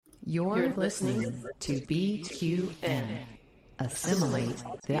You're listening to BQN. Assimilate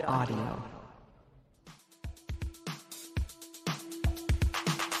the audio.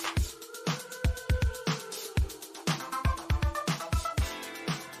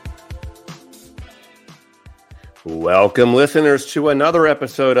 Welcome, listeners, to another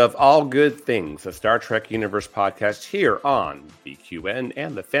episode of All Good Things, a Star Trek Universe podcast here on BQN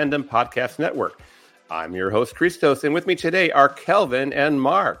and the Fandom Podcast Network. I'm your host, Christos, and with me today are Kelvin and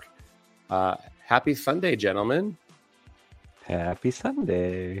Mark. Happy Sunday, gentlemen. Happy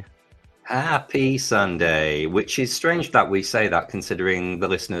Sunday. Happy Sunday, which is strange that we say that considering the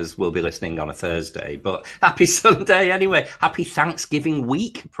listeners will be listening on a Thursday, but happy Sunday anyway. Happy Thanksgiving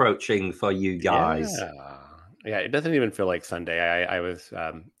week approaching for you guys. Yeah, it doesn't even feel like Sunday.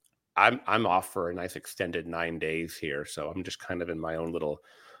 I'm off for a nice extended 9 days here, so I'm just kind of in my own little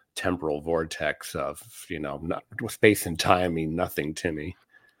temporal vortex of, space and time mean nothing to me.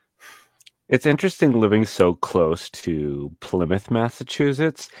 It's interesting living so close to Plymouth,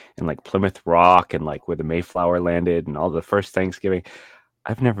 Massachusetts, and like Plymouth Rock, and like where the Mayflower landed, and all the first Thanksgiving.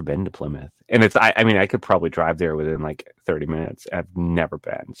 I've never been to Plymouth, and I could probably drive there within like 30 minutes. I've never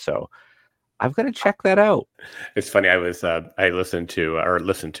been, so I've got to check that out. It's funny. I watch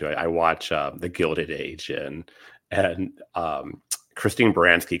The Gilded Age, and Christine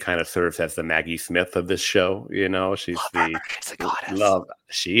Baranski kind of serves as the Maggie Smith of this show. She's the goddess. Love.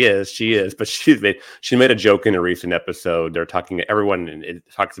 She is. But she made a joke in a recent episode. They're talking to everyone, and it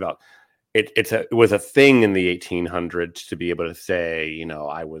talks about it was a thing in the 1800s to be able to say,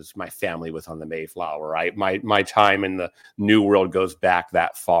 my family was on the Mayflower. My time in the New World goes back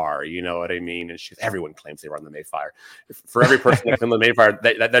that far. You know what I mean? And everyone claims they were on the Mayflower. For every person that's on the Mayflower,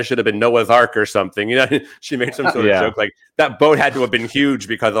 that should have been Noah's Ark or something. She made some sort of joke like that boat had to have been huge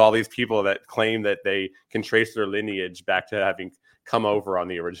because of all these people that claim that they can trace their lineage back to having come over on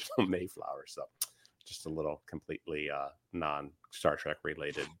the original Mayflower. So just a little completely non-Star Trek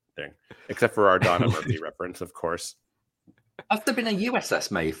related thing, except for our Donna Murphy reference, of course. Has there been a USS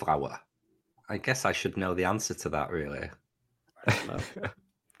Mayflower? I guess I should know the answer to that, really. I don't know.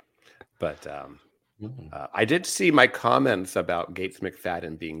 But I did see my comments about Gates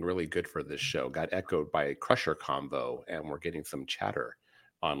McFadden being really good for this show got echoed by Crusher Convo, and we're getting some chatter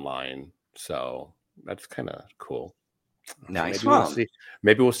online. So that's kind of cool. Nice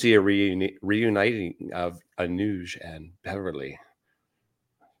maybe we'll see a reuniting of Anuj and Beverly.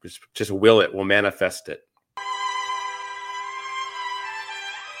 Just will it. We'll manifest it.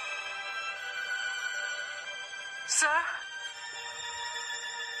 Sir,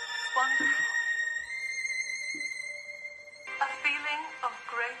 it's wonderful. A feeling of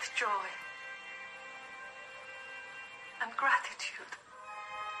great joy and gratitude.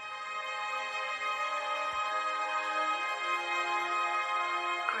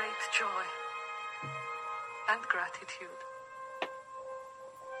 Great joy and gratitude.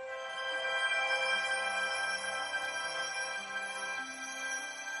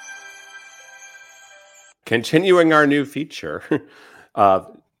 Continuing our new feature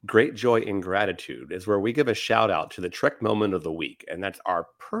of Great Joy and Gratitude is where we give a shout out to the Trek moment of the week. And that's our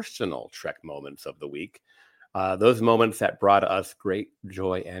personal Trek moments of the week. Those moments that brought us great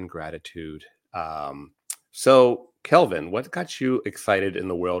joy and gratitude. So, Kelvin, what got you excited in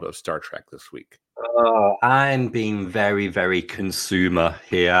the world of Star Trek this week? Oh, I'm being very, very consumer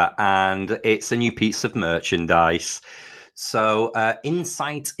here. And it's a new piece of merchandise. So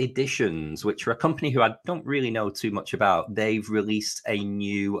Insight Editions, which are a company who I don't really know too much about, they've released a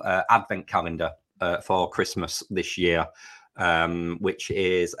new advent calendar for Christmas this year, which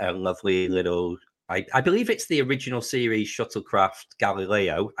is a lovely little, I believe it's the original series Shuttlecraft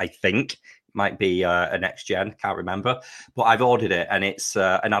Galileo, I think. Might be a next gen, can't remember. But I've ordered it, and it's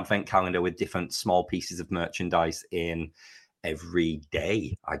an advent calendar with different small pieces of merchandise in every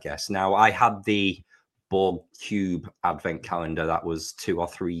day, I guess. Now, I had the Borg Cube advent calendar that was 2 or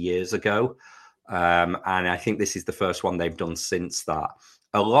 3 years ago. And I think this is the first one they've done since that.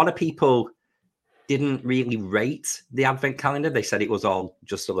 A lot of people didn't really rate the advent calendar. They said it was all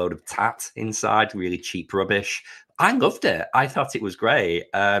just a load of tat inside, really cheap rubbish. I loved it. I thought it was great.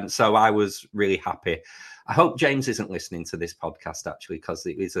 So I was really happy. I hope James isn't listening to this podcast, actually, because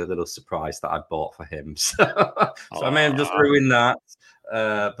it is a little surprise that I bought for him. So I may have just ruined that.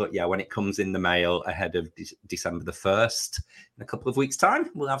 But yeah, when it comes in the mail ahead of December the 1st, in a couple of weeks' time,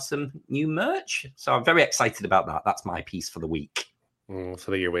 we'll have some new merch. So I'm very excited about that. That's my piece for the week. So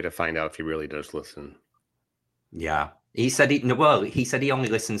that's your way to find out if he really does listen. Yeah. He said he only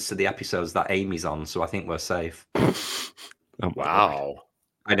listens to the episodes that Amy's on, so I think we're safe. Oh, wow.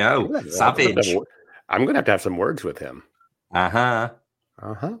 I know. Savage. I'm going to have some words with him. Uh-huh.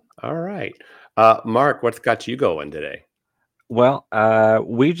 All right. Mark, what's got you going today? Well,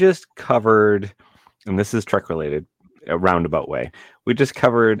 we just covered, and this is Trek related, a roundabout way. We just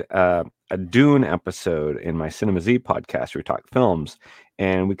covered a Dune episode in my Cinema Z podcast where we talk films,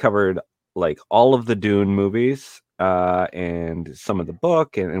 and we covered like all of the Dune movies and some of the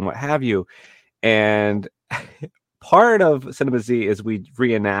book and what have you. And part of Cinema Z is we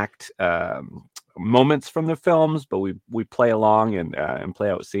reenact moments from the films, but we play along and play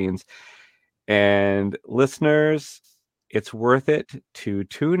out scenes. And listeners, it's worth it to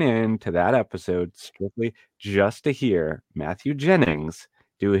tune in to that episode strictly just to hear Matthew Jennings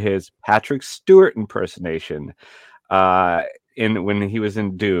do his Patrick Stewart impersonation in when he was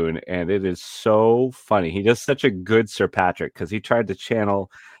in Dune, and it is so funny. He does such a good Sir Patrick because he tried to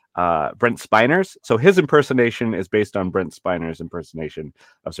channel Brent Spiner's. So his impersonation is based on Brent Spiner's impersonation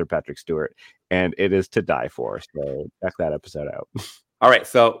of Sir Patrick Stewart, and it is to die for. So check that episode out. All right,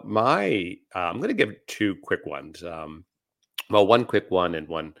 so I'm going to give two quick ones. Well, one quick one and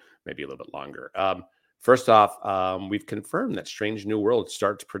one maybe a little bit longer. First off, we've confirmed that Strange New World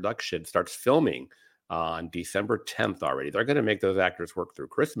starts filming on December 10th already. They're going to make those actors work through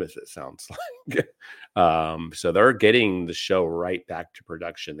Christmas, it sounds like. So they're getting the show right back to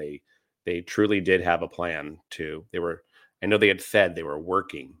production. They truly did have a plan I know they had said they were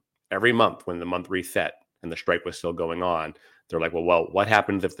working every month when the month reset and the strike was still going on. They're like, well, what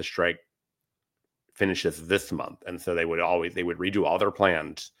happens if the strike finishes this month? And so they would redo all their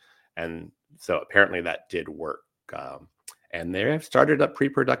plans. And so apparently that did work. And they have started up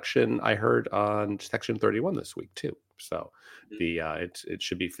pre-production, I heard, on Section 31 this week too. So it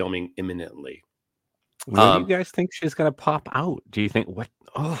should be filming imminently. When do you guys think she's going to pop out? Do you think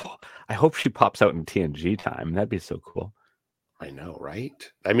I hope she pops out in TNG time. That'd be so cool. I know, right?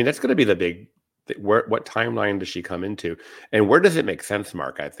 I mean, that's going to be the big, what timeline does she come into? And where does it make sense,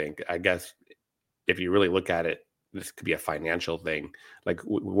 Mark? I guess if you really look at it, this could be a financial thing. Like,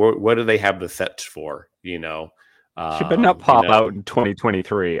 what do they have the sets for? You know, she better not pop out in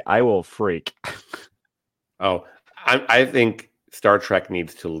 2023. I will freak. I think Star Trek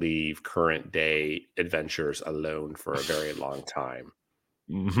needs to leave current day adventures alone for a very long time.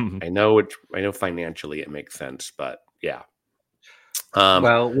 I know financially it makes sense, but yeah.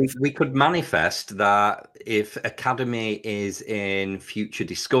 Well, we could manifest that if Academy is in future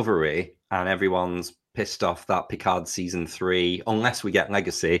Discovery and everyone's pissed off that Picard season 3, unless we get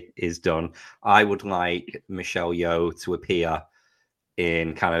Legacy, is done, I would like Michelle Yeoh to appear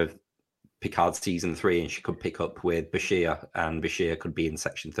in kind of Picard season 3, and she could pick up with Bashir, and Bashir could be in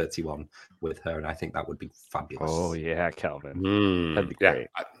Section 31 with her, and I think that would be fabulous. Oh yeah, Kelvin. That'd be great.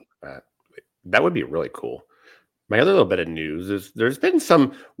 That would be really cool. My other little bit of news is there's been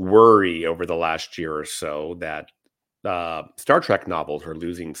some worry over the last year or so that Star Trek novels are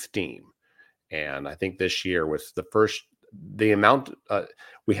losing steam. And I think this year was the amount,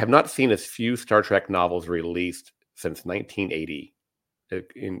 we have not seen as few Star Trek novels released since 1980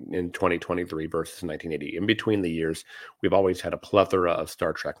 in 2023 versus 1980. In between the years, we've always had a plethora of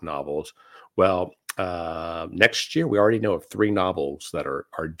Star Trek novels. Well, next year, we already know of 3 novels that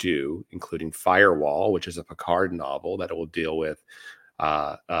are due, including Firewall, which is a Picard novel that will deal with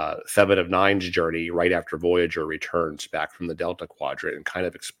Seven of Nine's journey right after Voyager returns back from the Delta Quadrant and kind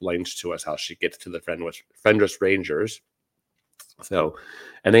of explains to us how she gets to the Fenris Rangers. So,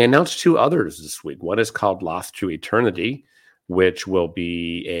 and they announced 2 others this week. One is called Lost to Eternity, which will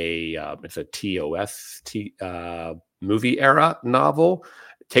be it's a TOS movie era novel.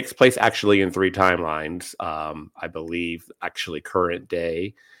 It takes place actually in 3 timelines. I believe actually current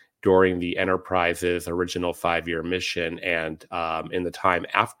day, during the Enterprise's original 5-year mission, and in the time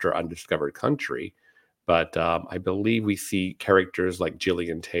after Undiscovered Country. But I believe we see characters like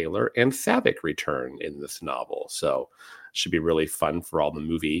Gillian Taylor and Savick return in this novel. So it should be really fun for all the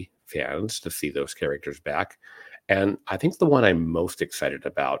movie fans to see those characters back. And I think the one I'm most excited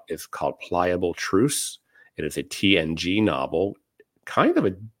about is called Pliable Truce. It is a TNG novel, kind of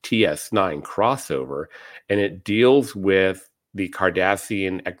a TS9 crossover, and it deals with the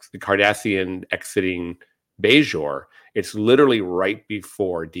Cardassian exiting Bajor. It's literally right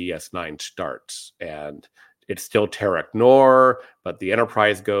before DS9 starts, and it's still Tarek Nor, but the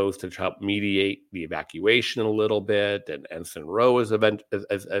Enterprise goes to help mediate the evacuation a little bit, and Ensign Rowe is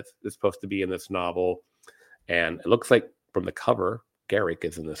supposed to be in this novel, and it looks like from the cover, Garrick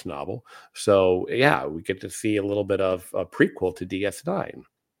is in this novel. So yeah, we get to see a little bit of a prequel to DS9.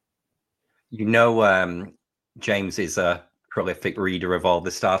 You know, James is a prolific reader of all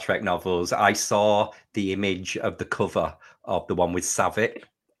the Star Trek novels. I saw the image of the cover of the one with Savick,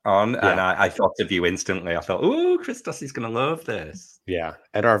 on, and I thought of you instantly. I thought, oh, Christos is going to love this. Yeah,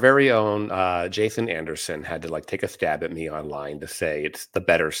 and our very own Jason Anderson had to like take a stab at me online to say it's the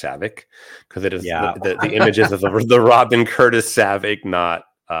better Savick because it is the images of the Robin Curtis Savick, not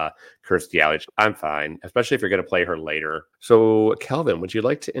Kirstie Alley. I'm fine, especially if you're going to play her later. So, Kelvin, would you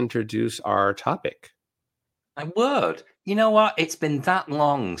like to introduce our topic? I would. You know what? It's been that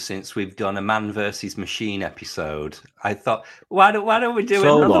long since we've done a Man versus Machine episode. I thought, why don't we do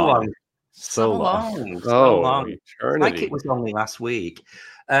another one? So long. Eternity. Like it was only last week.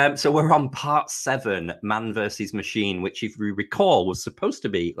 So we're on part 7, Man versus Machine, which, if you recall, was supposed to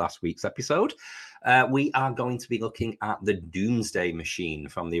be last week's episode. We are going to be looking at the Doomsday Machine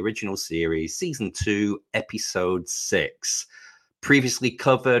from the original series, season 2, episode 6. Previously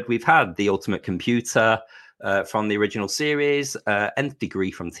covered, we've had The Ultimate Computer from the original series, Nth Degree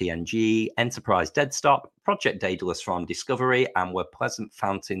from TNG, Enterprise Dead Stop, Project Daedalus from Discovery, and Where Pleasant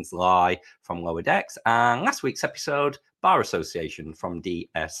Fountains Lie from Lower Decks, and last week's episode, Bar Association from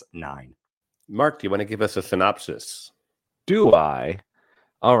DS9. Mark, do you want to give us a synopsis? Do I?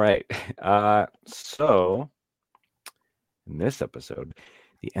 All right. So, in this episode,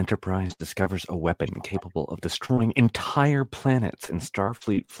 the Enterprise discovers a weapon capable of destroying entire planets, and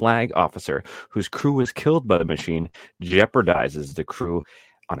Starfleet flag officer, whose crew was killed by the machine, jeopardizes the crew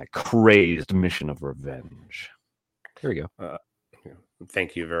on a crazed mission of revenge. There we go.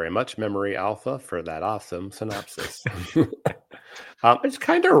 Thank you very much, Memory Alpha, for that awesome synopsis. It's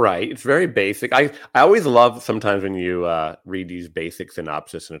kind of right. It's very basic. I always love sometimes when you read these basic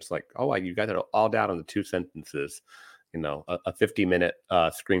synopsis and it's like, oh, you got it all down in the 2 sentences. You know, a 50-minute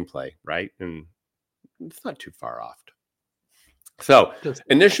screenplay, right? And it's not too far off. So,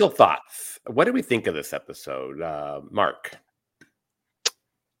 initial thoughts. What do we think of this episode, Mark?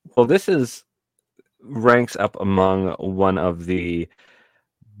 Well, this ranks up among one of the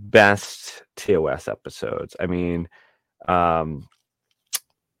best TOS episodes. I mean,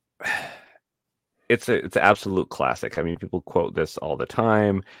 it's an absolute classic. I mean, people quote this all the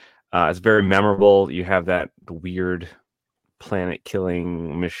time. It's very memorable. You have that weird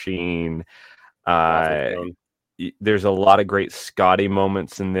planet-killing machine. There's a lot of great Scotty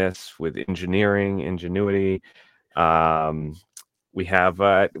moments in this with ingenuity. We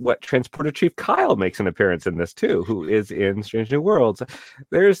have Transporter Chief Kyle makes an appearance in this too, who is in Strange New Worlds.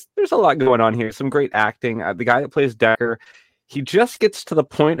 There's a lot going on here. Some great acting. The guy that plays Decker, he just gets to the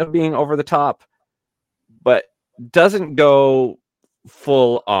point of being over the top, but doesn't go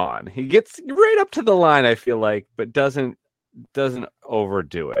full on. He gets right up to the line, I feel like, but doesn't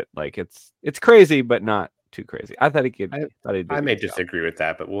overdo it. Like it's crazy, but not too crazy. I thought he could. I may disagree with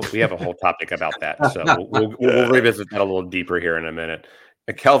that, but we have a whole topic about that, so we'll revisit that a little deeper here in a minute.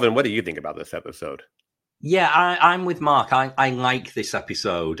 Kelvin, what do you think about this episode? Yeah, I'm with Mark. I like this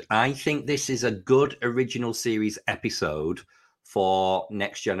episode. I think this is a good original series episode for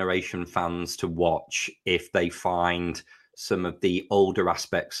Next Generation fans to watch if they find some of the older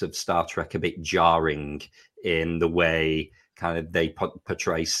aspects of Star Trek a bit jarring in the way kind of they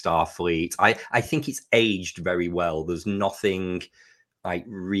portray Starfleet. I think it's aged very well. There's nothing like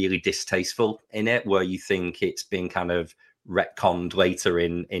really distasteful in it where you think it's been kind of retconned later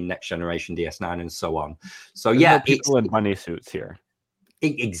in Next Generation DS9 and so on. So there's no people in bunny suits here.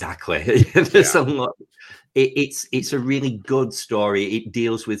 Exactly. There's a lot. It's a really good story. It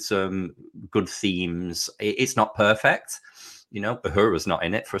deals with some good themes. It's not perfect. You know, Uhura's not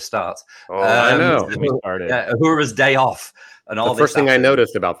in it for a start. Oh, I know. Uhura's day off and all. The first thing I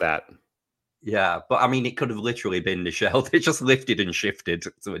noticed about that. Yeah, but I mean, it could have literally been Nichelle. They just lifted and shifted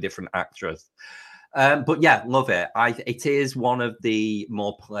to a different actress. But yeah, love it. It is one of the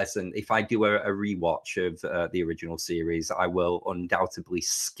more pleasant. If I do a rewatch of the original series, I will undoubtedly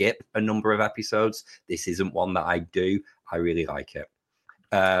skip a number of episodes. This isn't one that I do. I really like it.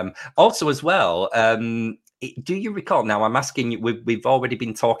 Also, as well, do you recall? Now, I'm asking you. We've already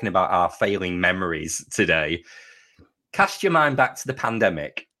been talking about our failing memories today. Cast your mind back to the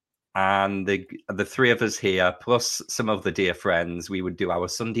pandemic. And the three of us here, plus some of the dear friends, we would do our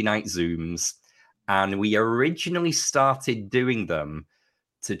Sunday night Zooms. And we originally started doing them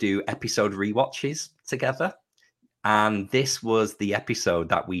to do episode rewatches together. And this was the episode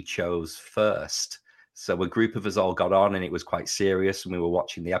that we chose first. So a group of us all got on and it was quite serious and we were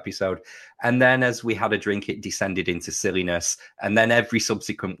watching the episode. And then as we had a drink, it descended into silliness. And then every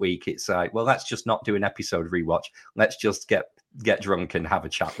subsequent week, it's like, well, let's just not do an episode rewatch. Let's just get get drunk and have a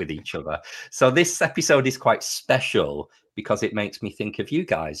chat with each other. So this episode is quite special because it makes me think of you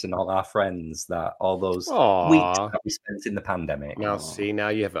guys and all our friends, that all those weeks that we spent in the pandemic. Now, see, now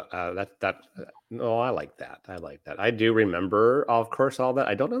you have no, I like that. I like that. I do remember, of course, all that.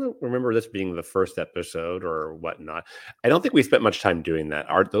 I don't remember this being the first episode or whatnot. I don't think we spent much time doing that.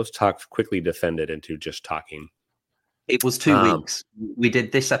 Those talks quickly descended into just talking. It was 2 weeks. We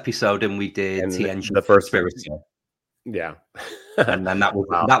did this episode and we did TNG the first Conspiracy. Yeah. And then that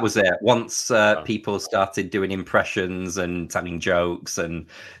was it. Once people started doing impressions and telling jokes, and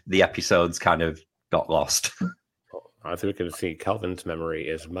the episodes kind of got lost. As we can see, Kelvin's memory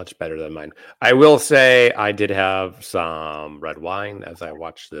is much better than mine. I will say I did have some red wine as I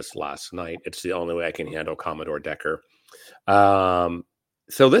watched this last night. It's the only way I can handle Commodore Decker.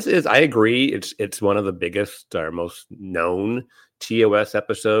 So this is, I agree, it's one of the biggest or most known TOS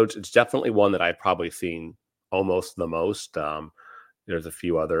episodes. It's definitely one that I've probably seen almost the most. There's a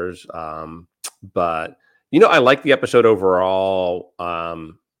few others. But, I like the episode overall.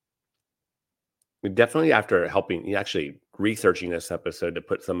 Definitely after actually researching this episode to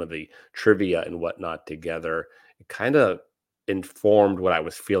put some of the trivia and whatnot together, it kind of informed what I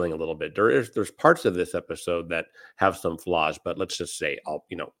was feeling a little bit. There's parts of this episode that have some flaws, but let's just say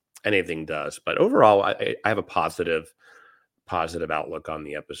anything does. But overall, I have a positive outlook on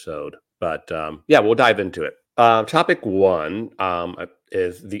the episode. But we'll dive into it. Topic 1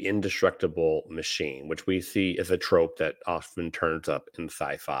 is the indestructible machine, which we see as a trope that often turns up in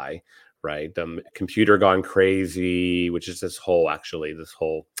sci-fi. Right, computer gone crazy, which is this whole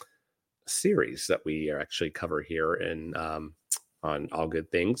series that we actually cover here in on All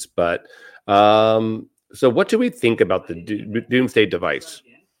Good Things. But so, what do we think about the Doomsday device?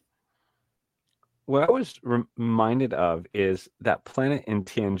 What I was reminded of is that planet in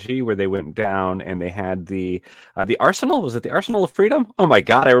TNG where they went down and they had the Arsenal. Was it the Arsenal of Freedom? Oh my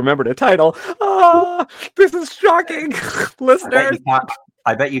God, I remember the title. This is shocking, listeners.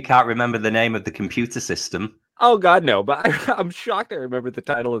 I bet you can't remember the name of the computer system. Oh God, no! But I'm shocked I remember the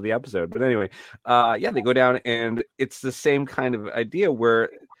title of the episode. But anyway, they go down and it's the same kind of idea where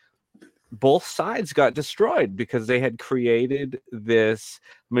both sides got destroyed because they had created this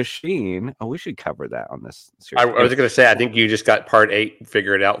machine. Oh, we should cover that on this series. I was going to say, I think you just got part 8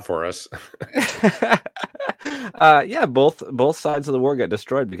 figured out for us. Both sides of the war got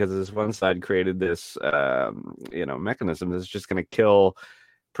destroyed because this one side created this, mechanism that's just going to kill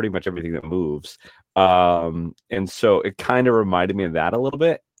pretty much everything that moves. And so it kind of reminded me of that a little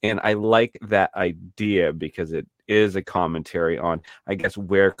bit. And I like that idea because it is a commentary on, I guess,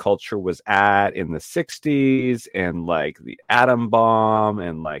 where culture was at in the 60s and like the atom bomb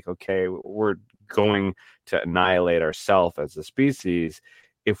and like, okay, we're going to annihilate ourselves as a species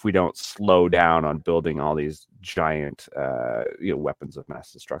if we don't slow down on building all these giant, weapons of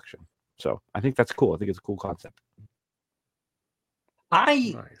mass destruction. So I think that's cool. I think it's a cool concept.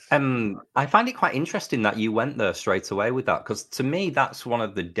 I find it quite interesting that you went there straight away with that, because to me that's one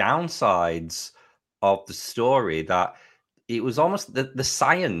of the downsides of the story, that it was almost the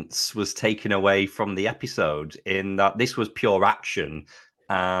science was taken away from the episode, in that this was pure action,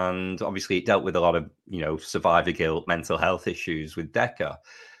 and obviously it dealt with a lot of survivor guilt, mental health issues with Decker,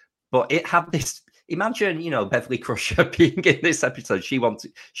 but it had this. Imagine, Beverly Crusher being in this episode. She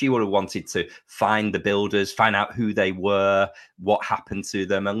would have wanted to find the builders, find out who they were, what happened to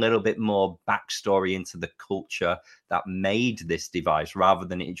them, a little bit more backstory into the culture that made this device, rather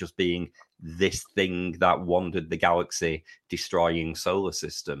than it just being this thing that wandered the galaxy, destroying solar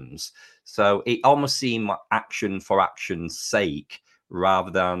systems. So it almost seemed like action for action's sake,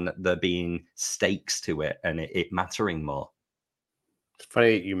 rather than there being stakes to it and it mattering more. It's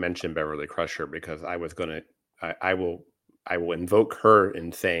funny you mentioned Beverly Crusher, because I will invoke her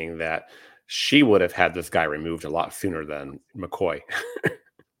in saying that she would have had this guy removed a lot sooner than McCoy.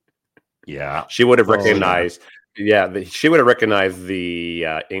 Yeah, she would have recognized. She would have recognized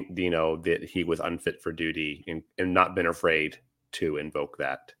that he was unfit for duty and not been afraid to invoke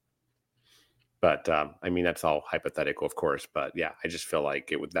that. But that's all hypothetical, of course. But yeah, I just feel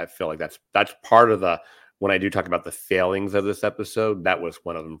like that's part of the. When I do talk about the failings of this episode, that was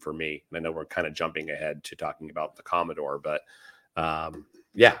one of them for me. And I know we're kind of jumping ahead to talking about the Commodore, but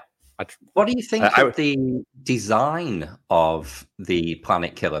What do you think of the design of the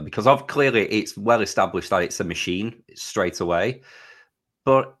Planet Killer? Because clearly it's well established that it's a machine straight away,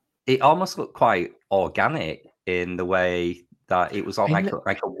 but it almost looked quite organic in the way that it was like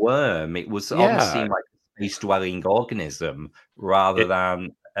a worm. It was almost seemed like a space-dwelling organism rather than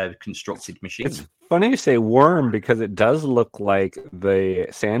a constructed machine. It's funny you say worm, because it does look like the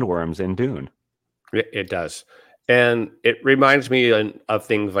sandworms in Dune. It does. And it reminds me of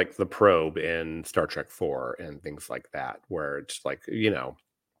things like the probe in Star Trek 4 and things like that, where it's like,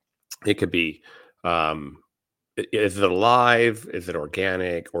 it could be, is it alive? Is it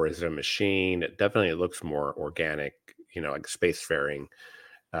organic? Or is it a machine? It definitely looks more organic, like spacefaring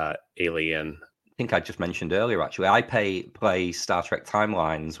alien. I think I just mentioned earlier, actually, I play Star Trek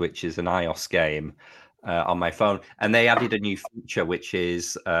Timelines, which is an iOS game on my phone. And they added a new feature, which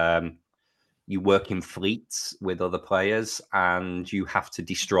is you work in fleets with other players and you have to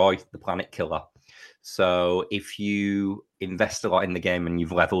destroy the planet killer. So if you invest a lot in the game and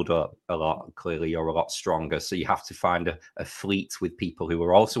you've leveled up a lot, clearly you're a lot stronger. So you have to find a fleet with people who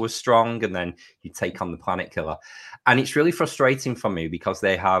are also as strong, and then you take on the planet killer. And it's really frustrating for me because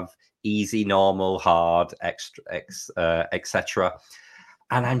they have easy, normal, hard, extra, etc.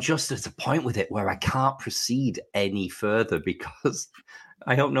 And I'm just at a point with it where I can't proceed any further because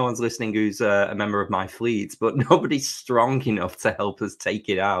I hope no one's listening who's a member of my fleet, but nobody's strong enough to help us take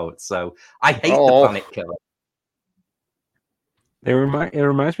it out. So I hate the planet killer. It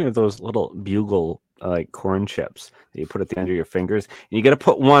reminds me of those little bugle like corn chips that you put at the end of your fingers. And you got to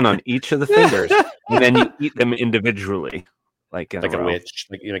put one on each of the fingers, and then you eat them individually, like a witch,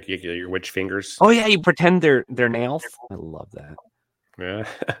 like your witch fingers. Oh yeah, you pretend they're nails. I love that. Yeah.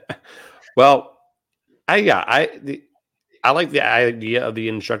 Well, I like the idea of the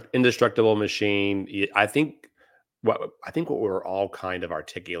indestructible machine. I think what we're all kind of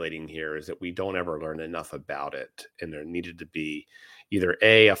articulating here is that we don't ever learn enough about it, and there needed to be either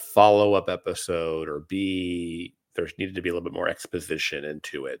a follow-up episode, or B, there needed to be a little bit more exposition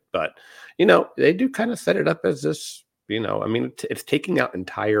into it. But they do kind of set it up as this. It's taking out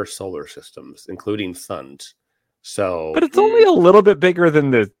entire solar systems, including suns. So, but it's only a little bit bigger than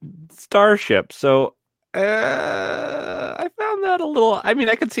the starship. So I found that a little. I mean,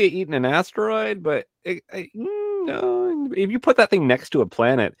 I could see it eating an asteroid, but no. If you put that thing next to a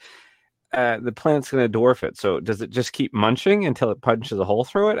planet, the planet's going to dwarf it. So does it just keep munching until it punches a hole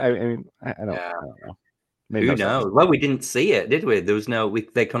through it? I don't know. Who knows? Well, we didn't see it, did we? There was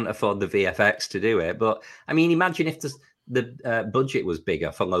they couldn't afford the VFX to do it. But I mean, imagine if the budget was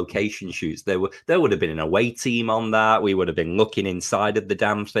bigger for location shoots. There would have been an away team on that. We would have been looking inside of the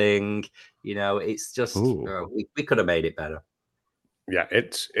damn thing. It's just we could have made it better. Yeah,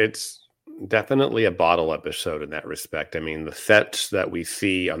 it's definitely a bottle episode in that respect. I mean, the sets that we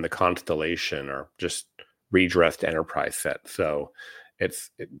see on the Constellation are just redressed Enterprise sets. So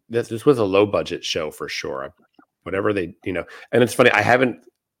this was a low budget show for sure. Whatever they, and it's funny.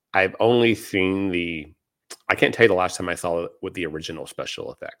 I've only seen I can't tell you the last time I saw it with the original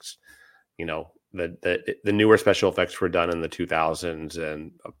special effects. The newer special effects were done in the 2000s,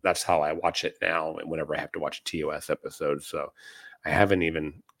 and that's how I watch it now. And whenever I have to watch a TOS episode, so I haven't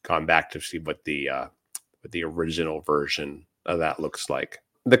even gone back to see what the original version of that looks like.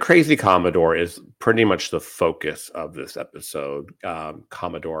 The Crazy Commodore is pretty much the focus of this episode.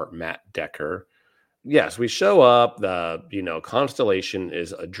 Commodore Matt Decker. Yes, we show up. The Constellation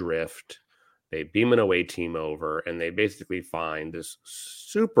is adrift. They beam an away team over, and they basically find this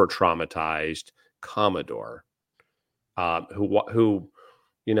super traumatized Commodore, who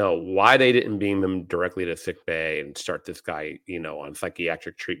why they didn't beam him directly to sick bay and start this guy, on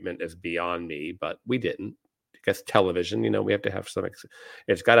psychiatric treatment is beyond me, but we didn't. Because television, we have to have some.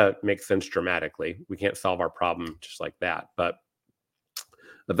 It's got to make sense dramatically. We can't solve our problem just like that. But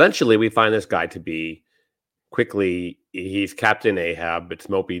eventually, we find this guy to be quickly. He's Captain Ahab. It's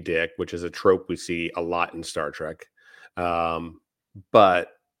Moby Dick, which is a trope we see a lot in Star Trek. But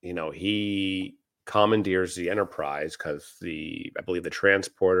he commandeers the Enterprise because I believe the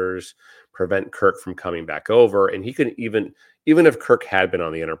transporters prevent Kirk from coming back over, and he can even if Kirk had been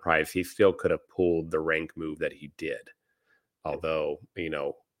on the Enterprise, he still could have pulled the rank move that he did. Although,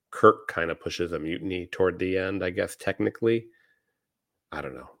 Kirk kind of pushes a mutiny toward the end, I guess, technically. I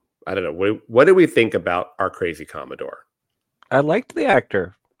don't know. What do we think about our Crazy Commodore? I liked the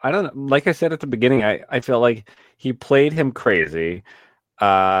actor. I don't know. Like I said at the beginning, I felt like he played him crazy.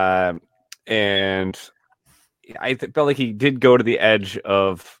 And I felt like he did go to the edge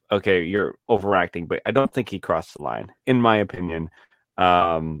of, okay, you're overacting, but I don't think he crossed the line, in my opinion.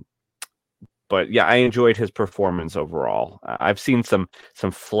 But yeah, I enjoyed his performance overall. I've seen some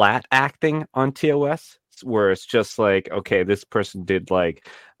flat acting on TOS where it's just like, okay, this person did like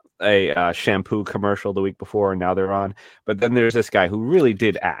a shampoo commercial the week before, and now they're on. But then there's this guy who really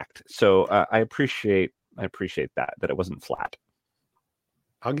did act. So I appreciate that it wasn't flat.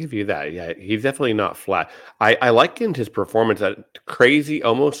 I'll give you that. Yeah, he's definitely not flat. I likened his performance at crazy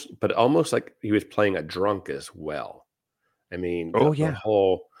almost like he was playing a drunk as well. I mean, the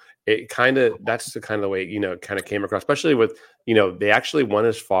whole that's the kind of way, it kind of came across, especially with, they actually went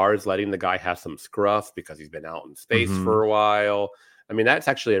as far as letting the guy have some scruff because he's been out in space for a while. I mean, that's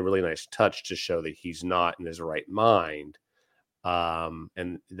actually a really nice touch to show that he's not in his right mind,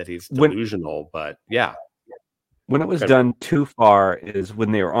 and that he's delusional. But yeah. When it was done too far is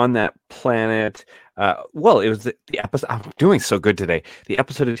when they were on that planet. Well, it was the episode. I'm doing so good today. The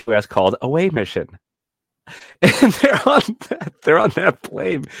episode of TOS called Away Mission. And they're on that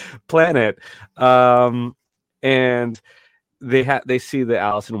planet. And they see the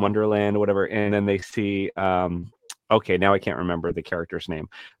Alice in Wonderland or whatever, and then they see okay, now I can't remember the character's name,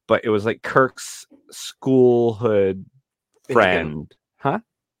 but it was like Kirk's schoolhood friend. Huh?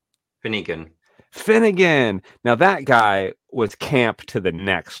 Finnegan. Now that guy was camp to the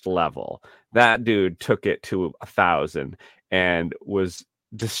next level. That dude took it to 1,000 and was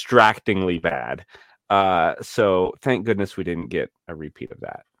distractingly bad. So thank goodness we didn't get a repeat of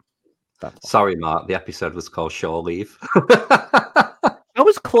that. Sorry, Mark. The episode was called Shore Leave. I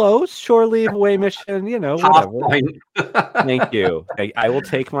was close. Shore Leave, Away Mission, whatever. Thank you. I will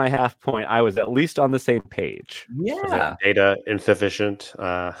take my half point. I was at least on the same page. Yeah. Data insufficient.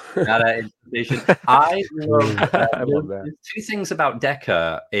 Data insufficient. I love that. There's two things about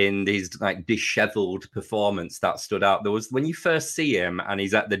Decker in his like disheveled performance that stood out. There was when you first see him and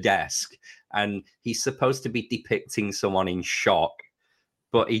he's at the desk and he's supposed to be depicting someone in shock,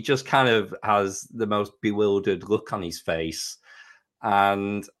 but he just kind of has the most bewildered look on his face.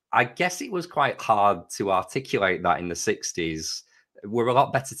 And I guess it was quite hard to articulate that in the 60s. We're a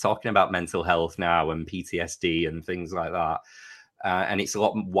lot better talking about mental health now and PTSD and things like that. And it's a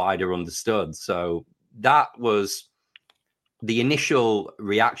lot wider understood. So that was the initial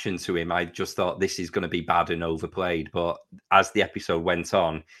reaction to him. I just thought this is going to be bad and overplayed. But as the episode went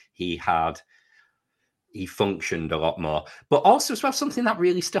on, he functioned a lot more. But also as well, something that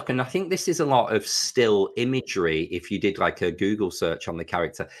really stuck, and I think this is a lot of still imagery, if you did like a Google search on the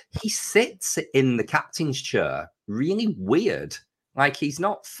character, he sits in the captain's chair really weird. Like he's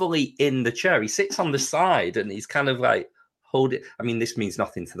not fully in the chair. He sits on the side and he's kind of like holding. I mean, this means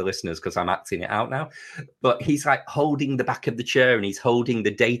nothing to the listeners because I'm acting it out now, but he's like holding the back of the chair and he's holding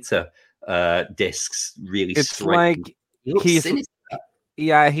the data discs really straight. Like he's sinister.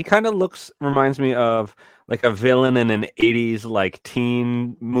 Yeah, he kind of reminds me of like a villain in an 80s like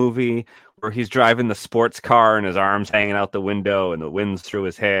teen movie where he's driving the sports car and his arms hanging out the window and the wind's through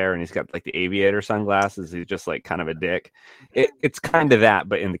his hair and he's got like the aviator sunglasses. He's just like kind of a dick. It's kind of that,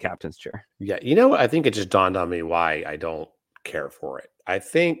 but in the captain's chair. Yeah, I think it just dawned on me why I don't care for it. I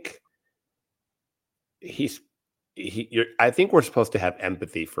think I think we're supposed to have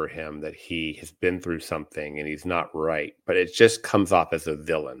empathy for him that he has been through something and he's not right, but it just comes off as a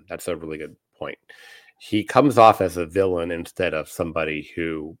villain. That's a really good point. He comes off as a villain instead of somebody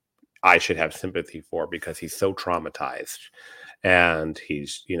who I should have sympathy for because he's so traumatized and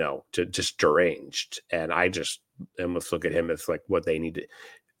he's, just deranged. And I just almost look at him as like what they need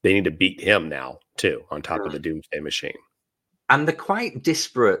to beat him now too, on top of the Doomsday Machine. And they're quite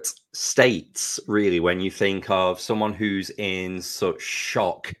disparate states, really, when you think of someone who's in such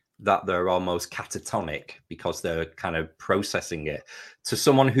shock that they're almost catatonic because they're kind of processing it, to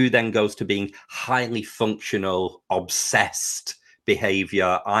someone who then goes to being highly functional, obsessed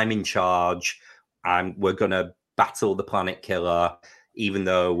behavior. I'm in charge. We're going to battle the planet killer, even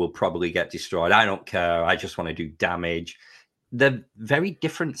though we'll probably get destroyed. I don't care. I just want to do damage. They're very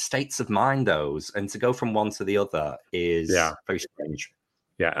different states of mind, those, and to go from one to the other is very strange.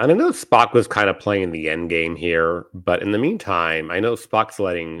 Yeah, and I know Spock was kind of playing the end game here, but in the meantime, I know Spock's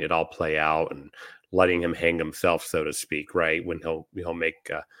letting it all play out and letting him hang himself, so to speak, right? When he'll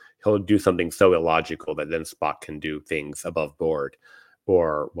do something so illogical that then Spock can do things above board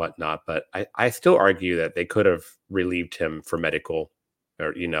or whatnot. But I still argue that they could have relieved him for medical,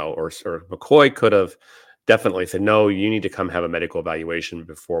 or McCoy could have definitely said, no, you need to come have a medical evaluation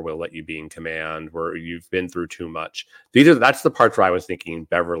before we'll let you be in command, where you've been through too much. That's the parts where I was thinking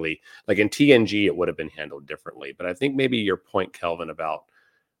Beverly, like in TNG, it would have been handled differently. But I think maybe your point, Kelvin, about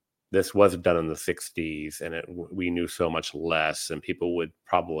this was done in the 60s and we knew so much less and people would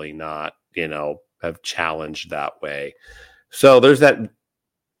probably not, have challenged that way. So there's that.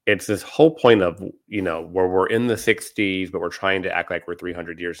 It's this whole point of, where we're in the 60s, but we're trying to act like we're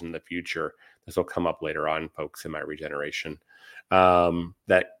 300 years in the future. This will come up later on, folks, in my regeneration.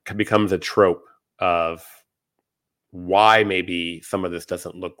 That becomes a trope of why maybe some of this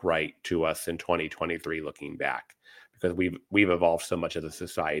doesn't look right to us in 2023 looking back, because we've evolved so much as a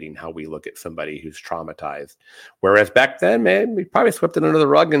society in how we look at somebody who's traumatized. Whereas back then, man, we probably swept it under the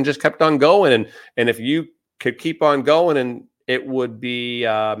rug and just kept on going. And if you could keep on going and it would be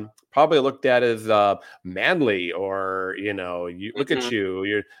probably looked at as manly, or you look at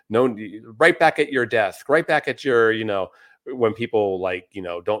you're known right back at your desk, right back at your when people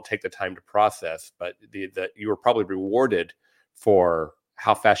don't take the time to process, but that you were probably rewarded for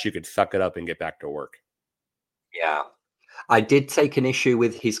how fast you could suck it up and get back to work. Yeah. I did take an issue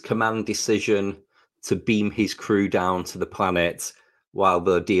with his command decision to beam his crew down to the planet while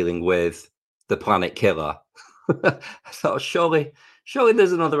they're dealing with the planet killer. I thought, surely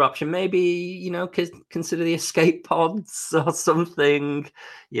there's another option. Maybe, consider the escape pods or something.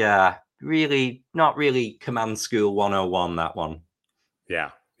 Yeah, really, not really Command School 101, that one.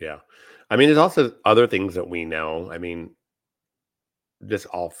 Yeah, yeah. I mean, there's also other things that we know. I mean, this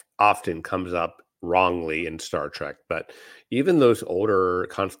often comes up wrongly in Star Trek, but even those older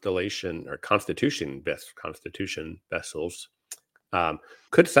Constitution vessels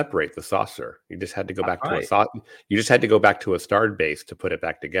could separate the saucer. You just had to go back to you just had to go back to a stard base to put it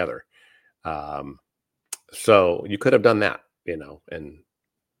back together. So you could have done that, and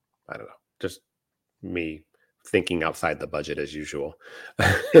I don't know, just me thinking outside the budget as usual.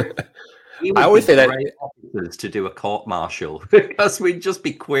 I always say that officers to do a court martial, because we'd just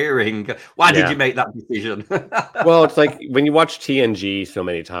be querying, why did you make that decision? Well, it's like when you watch TNG so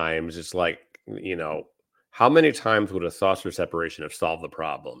many times, it's like, how many times would a saucer separation have solved the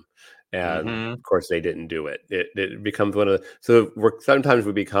problem? And of course, they didn't do it. It becomes sometimes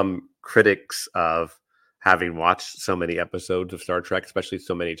we become critics of having watched so many episodes of Star Trek, especially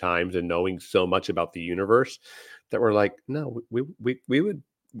so many times, and knowing so much about the universe, that we're like, no,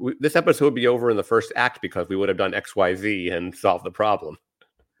 this episode would be over in the first act because we would have done XYZ and solved the problem.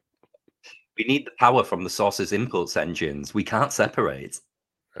 We need the power from the saucer's impulse engines. We can't separate.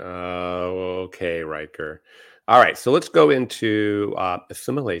 Okay, Riker. All right, so let's go into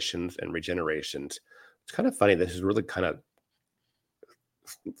assimilations and regenerations. It's kind of funny. This is really kind of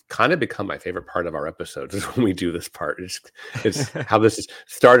become my favorite part of our episodes is when we do this part. It's how this is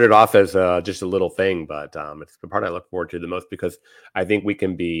started off as just a little thing, but it's the part I look forward to the most, because I think we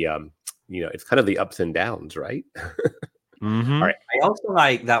can be, it's kind of the ups and downs, right? All right. I also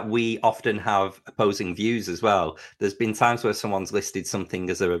like that we often have opposing views as well. There's been times where someone's listed something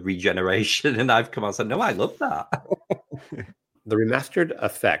as a regeneration, and I've come on and said, no, I love that. The remastered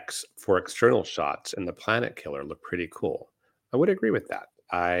effects for external shots and the planet killer look pretty cool. I would agree with that.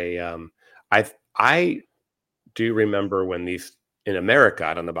 I do remember when these in America,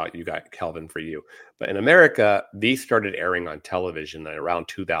 I don't know about you guys, Kelvin, for you, but in America, these started airing on television around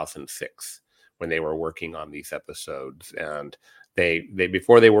 2006 when they were working on these episodes, and they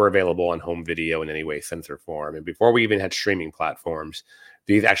before they were available on home video in any way, sense, or form, and before we even had streaming platforms,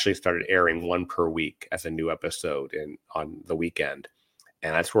 these actually started airing one per week as a new episode on the weekend.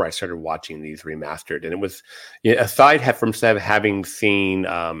 And that's where I started watching these remastered. And it was, aside from having seen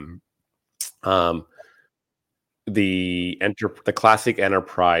the classic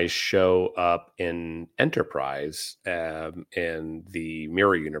Enterprise show up in Enterprise in the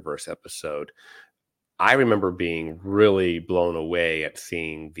Mirror Universe episode, I remember being really blown away at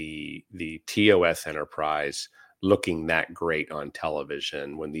seeing the TOS Enterprise looking that great on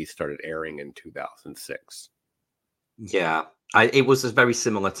television when these started airing in 2006. Yeah. It was a very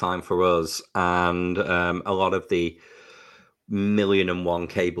similar time for us, and a lot of the 1,000,001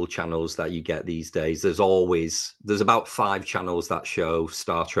 cable channels that you get these days. There's about 5 channels that show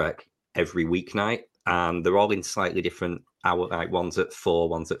Star Trek every weeknight, and they're all in slightly different hour. Like one's at 4,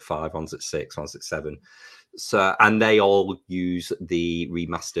 one's at 5, one's at 6, one's at 7. So, and they all use the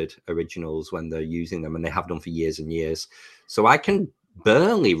remastered originals when they're using them, and they have done for years and years. So I can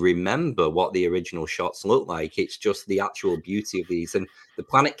barely remember what the original shots look like. It's just the actual beauty of these, and the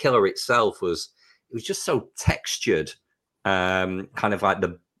planet killer itself was just so textured, kind of like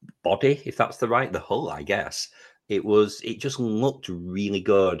the body, if that's the hull, I guess. It just looked really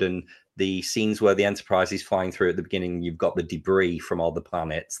good, and the scenes where the Enterprise is flying through at the beginning, you've got the debris from all the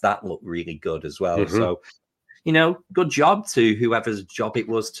planets, that looked really good as well. So good job to whoever's job it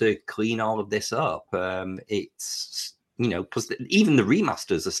was to clean all of this up. It's because even the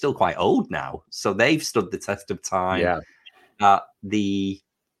remasters are still quite old now, so they've stood the test of time. Yeah. The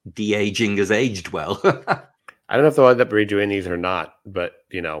de-aging has aged well. I don't know if they'll end up redoing these or not, but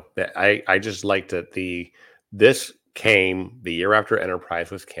I just liked that this came the year after Enterprise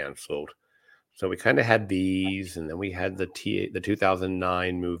was canceled. So we kind of had these, and then we had the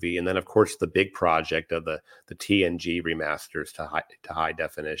 2009 movie, and then of course the big project of the TNG remasters to high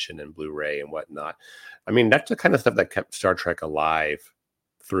definition and Blu-ray and whatnot. I mean, that's the kind of stuff that kept Star Trek alive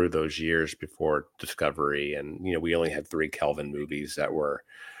through those years before Discovery, and we only had 3 Kelvin movies that were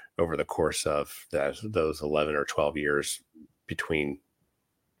over the course of those 11 or 12 years between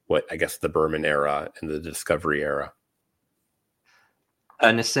what I guess the Berman era and the Discovery era.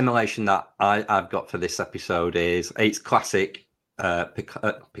 An assimilation that I've got for this episode is it's classic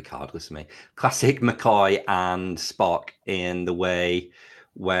Picard, listen to me, classic McCoy and Spock in the way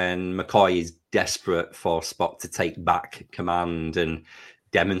when McCoy is desperate for Spock to take back command and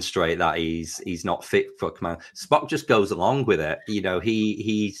demonstrate that he's not fit for command. Spock just goes along with it. You know,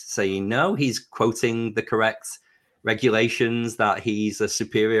 he's saying no, he's quoting the correct regulations, that he's a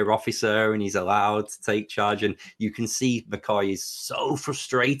superior officer and he's allowed to take charge. And you can see McCoy is so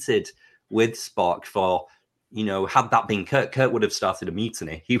frustrated with Spock for, you know, had that been Kirk would have started a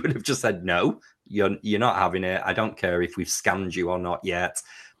mutiny. He would have just said, no, you're not having it. I don't care if we've scanned you or not yet.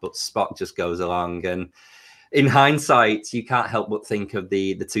 But Spock just goes along. And in hindsight, you can't help but think of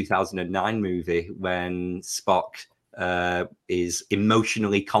the 2009 movie when Spock is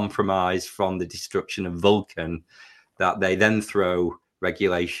emotionally compromised from the destruction of Vulcan, that they then throw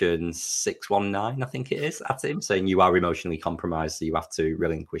regulation 619, I think it is, at him, saying you are emotionally compromised, so you have to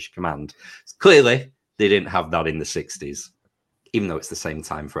relinquish command. Clearly, they didn't have that in the 60s, even though it's the same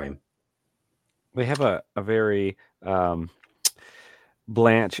time frame. They have a very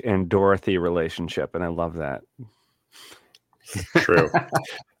Blanche and Dorothy relationship, and I love that. True.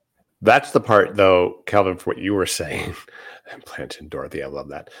 That's the part, though, Calvin, for what you were saying. Blanche and Dorothy, I love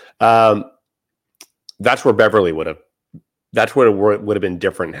that. That's where Beverly would have. That's what it would have been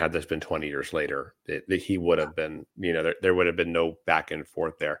different had this been 20 years later. He would have been, you know, there would have been no back and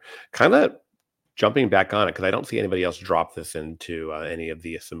forth there. Kind of jumping back on it, because I don't see anybody else drop this into any of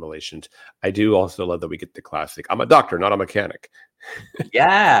the assimilations. I do also love that we get the classic, I'm a doctor, not a mechanic.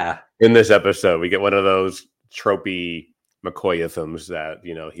 Yeah. In this episode, we get one of those tropey McCoyisms that,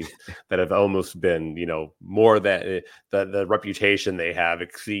 you know, that have almost been, you know, more that the reputation they have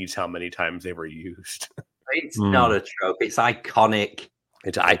exceeds how many times they were used. It's not a trope. It's iconic.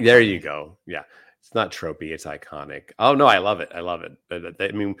 There you go. Yeah. It's not tropey. It's iconic. Oh, no, I love it. I love it.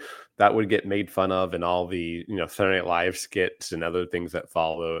 I mean, that would get made fun of in all the, you know, Saturday Night Live skits and other things that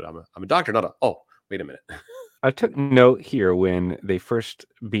followed. I'm a doctor, not a, oh, wait a minute. I took note here when they first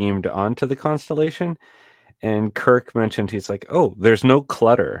beamed onto the constellation, and Kirk mentioned, he's like, oh, there's no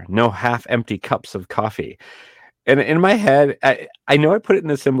clutter, no half-empty cups of coffee. And in my head, I know I put it in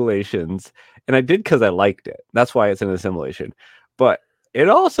assimilations, and I did because I liked it. That's why it's an assimilation. But it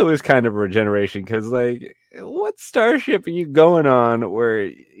also is kind of a regeneration, because, like, what starship are you going on where,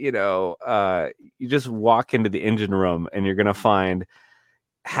 you know, you just walk into the engine room and you're going to find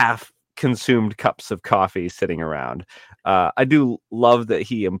half-consumed cups of coffee sitting around? I do love that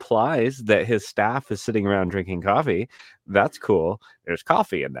he implies that his staff is sitting around drinking coffee. That's cool. There's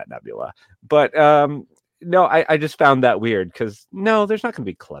coffee in that nebula. But no, I just found that weird, because no, there's not going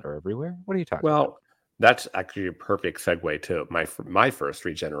to be clutter everywhere. What are you talking about? Well, that's actually a perfect segue to my first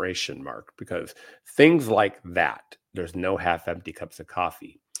regeneration, Mark, because things like that, there's no half-empty cups of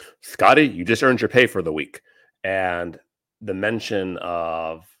coffee. Scotty, you just earned your pay for the week. And the mention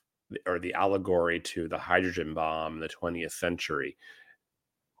of, or the allegory to the hydrogen bomb in the 20th century,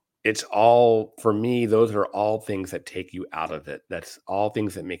 it's all, for me, those are all things that take you out of it. That's all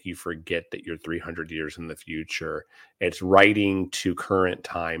things that make you forget that you're 300 years in the future. It's writing to current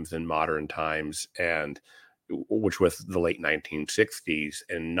times and modern times, and which was the late 1960s,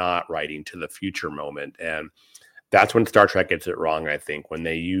 and not writing to the future moment. And that's when Star Trek gets it wrong, I think, when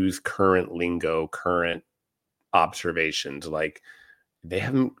they use current lingo, current observations, like, they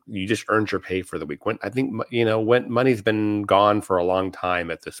haven't, you just earned your pay for the week. When, I think, you know, when money's been gone for a long time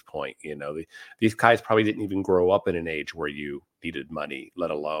at this point, you know, these guys probably didn't even grow up in an age where you needed money,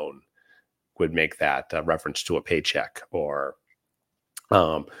 let alone would make that reference to a paycheck or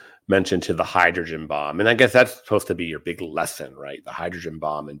mention to the hydrogen bomb. And I guess that's supposed to be your big lesson, right? The hydrogen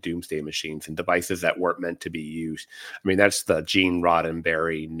bomb and doomsday machines and devices that weren't meant to be used. I mean, that's the Gene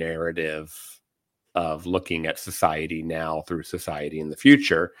Roddenberry narrative of looking at society now through society in the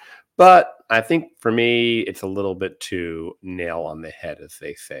future. But I think for me, it's a little bit too nail on the head, as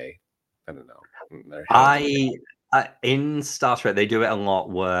they say. I don't know. In Star Trek, they do it a lot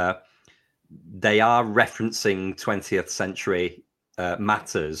where they are referencing 20th century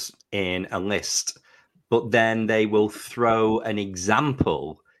matters in a list, but then they will throw an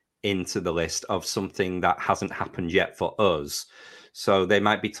example into the list of something that hasn't happened yet for us. So they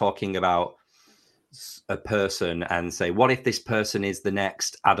might be talking about a person and say, what if this person is the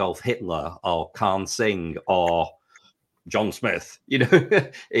next Adolf Hitler or Khan Singh or John Smith? You know,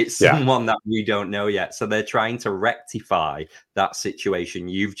 it's someone that we don't know yet. So they're trying to rectify that situation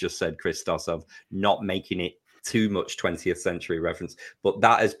you've just said, Christos, of not making it too much 20th century reference. But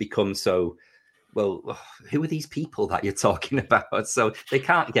that has become so well, who are these people that you're talking about? So they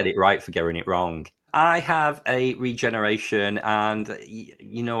can't get it right for getting it wrong. I have a regeneration, and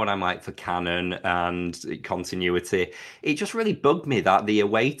you know what I'm like for canon and continuity. It just really bugged me that the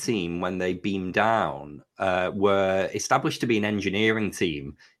away team, when they beamed down, were established to be an engineering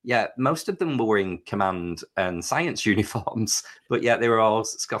team. Yeah, most of them were wearing command and science uniforms, but yet they were all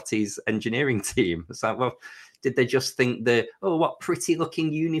Scotty's engineering team. It's like, well, did they just think what pretty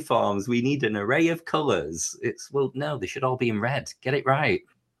looking uniforms? We need an array of colors. It's, well, no, they should all be in red. Get it right.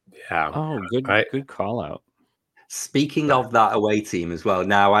 Yeah. Oh, good call out. Speaking of that away team as well,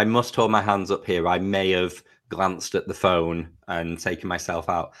 now I must hold my hands up here. I may have glanced at the phone and taken myself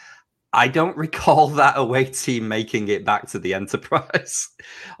out. I don't recall that away team making it back to the Enterprise.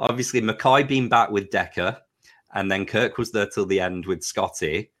 Obviously, McCoy being back with Decker, and then Kirk was there till the end with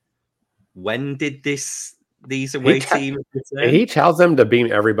Scotty. When did these away teams return? He tells them to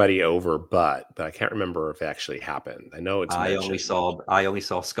beam everybody over, but I can't remember if it actually happened. I know it's I only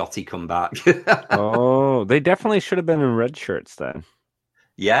saw Scotty come back. Oh, they definitely should have been in red shirts then.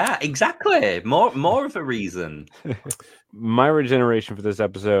 Yeah, exactly. More of a reason. My regeneration for this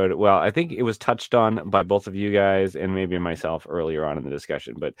episode, well, I think it was touched on by both of you guys and maybe myself earlier on in the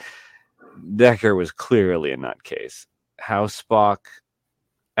discussion, but Decker was clearly a nutcase. How Spock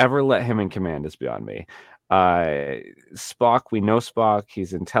ever let him in command is beyond me. Spock, we know Spock,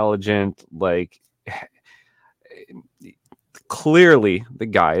 he's intelligent, like clearly the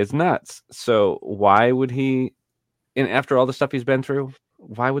guy is nuts. So why would he, and after all the stuff he's been through,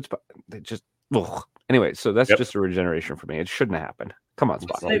 why would Spock just anyway, so that's just a regeneration for me. It shouldn't have happened. Come on,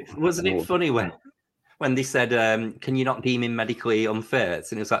 Spock. Wasn't it funny when they said, can you not deem him medically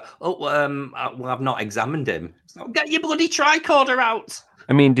unfit? And he was like, well, I've not examined him. So, get your bloody tricorder out.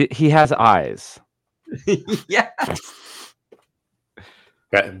 I mean, he has eyes. Yeah.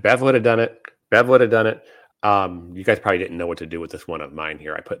 Bev would have done it. You guys probably didn't know what to do with this one of mine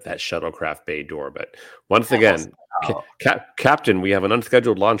here. I put that shuttlecraft bay door, but once again, Captain, we have an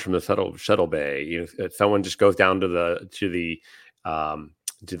unscheduled launch from the shuttle bay. Someone just goes down to the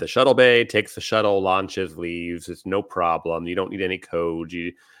shuttle bay, takes the shuttle, launches, leaves. It's no problem. You don't need any code.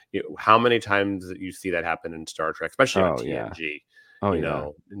 How many times you see that happen in Star Trek, especially on TNG? Yeah.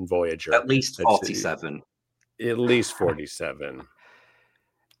 In Voyager, at least 47. At least 47.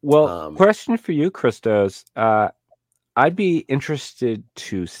 Well, question for you, Christos. I'd be interested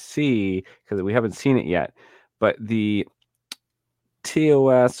to see, because we haven't seen it yet, but the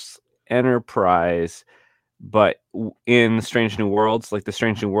TOS Enterprise, but in Strange New Worlds, like the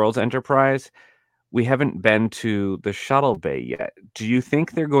Strange New Worlds Enterprise, we haven't been to the shuttle bay yet. Do you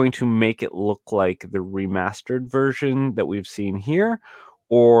think they're going to make it look like the remastered version that we've seen here?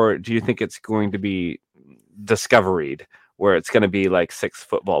 Or do you think it's going to be discovered, where it's going to be like 6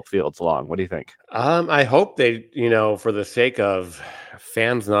 football fields long? What do you think? I hope they, for the sake of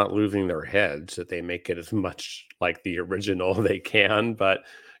fans not losing their heads, that they make it as much like the original they can. But,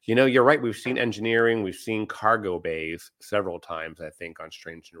 you're right. We've seen engineering. We've seen cargo bays several times, I think, on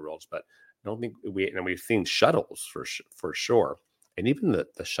Strange New Worlds. But I don't think we've seen shuttles for sure. And even the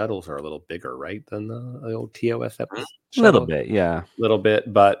shuttles are a little bigger, right, than the old TOS episode? A little bit, yeah. A little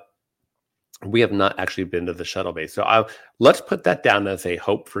bit, but we have not actually been to the shuttle base. So let's put that down as a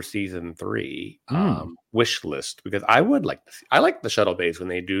hope for season 3 wish list, because I like the shuttle base when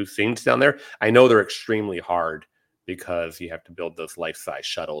they do scenes down there. I know they're extremely hard because you have to build those life-size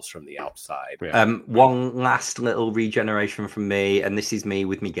shuttles from the outside. Yeah. One last little regeneration from me, and this is me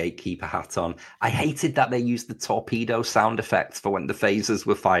with my gatekeeper hat on. I hated that they used the torpedo sound effects for when the phasers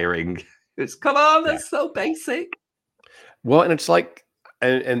were firing. It's, come on, that's so basic. Well, and it's like,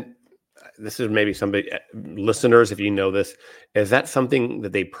 and this is maybe somebody, listeners, if you know this, is that something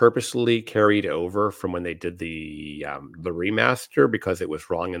that they purposely carried over from when they did the remaster because it was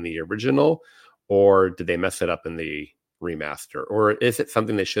wrong in the original, or did they mess it up in the remaster, or is it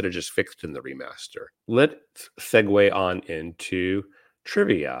something they should have just fixed in the remaster? Let's segue on into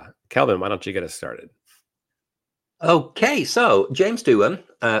trivia. Calvin, why don't you get us started? Okay, so James Doohan,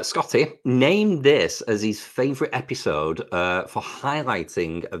 Scotty, named this as his favorite episode for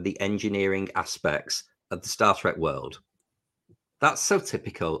highlighting of the engineering aspects of the Star Trek world. That's so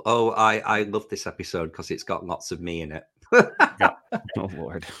typical. Oh, I love this episode because it's got lots of me in it. Yeah. Oh,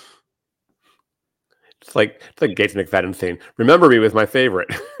 Lord. It's like Gates McFadden saying, "Remember me with my favorite,"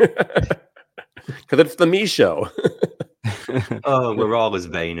 because it's the me show. Oh, we're all as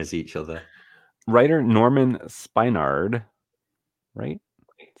vain as each other. Writer Norman Spinrad, right?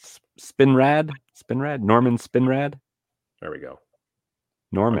 Spinrad, Norman Spinrad. There we go.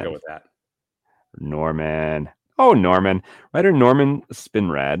 Norman. I'll go with that. Norman. Oh, Norman. Writer Norman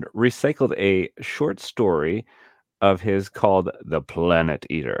Spinrad recycled a short story of his called The Planet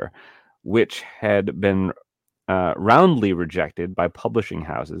Eater, which had been roundly rejected by publishing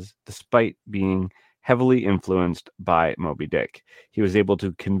houses despite being heavily influenced by Moby Dick. He was able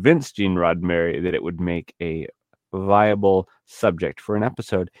to convince Gene Roddenberry that it would make a viable subject for an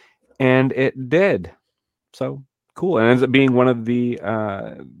episode, and it did. So cool. And it ends up being one of the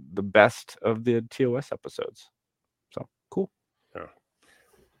best of the TOS episodes. So cool. Oh.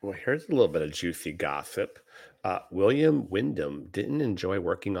 Well, here's a little bit of juicy gossip. William Wyndham didn't enjoy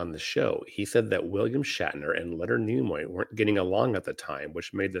working on the show. He said that William Shatner and Leonard Nimoy weren't getting along at the time,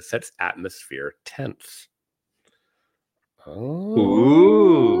 which made the set's atmosphere tense. Oh.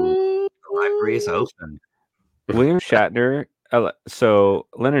 Ooh, the library is open. William Shatner. So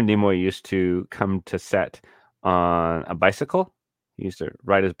Leonard Nimoy used to come to set on a bicycle. He used to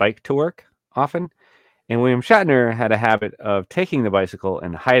ride his bike to work often. And William Shatner had a habit of taking the bicycle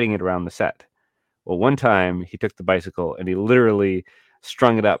and hiding it around the set. Well, one time he took the bicycle and he literally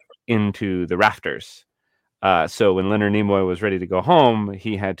strung it up into the rafters. So when Leonard Nimoy was ready to go home,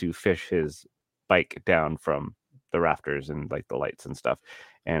 he had to fish his bike down from the rafters and like the lights and stuff,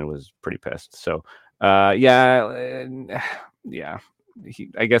 and was pretty pissed. So I guess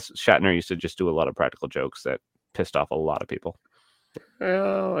Shatner used to just do a lot of practical jokes that pissed off a lot of people.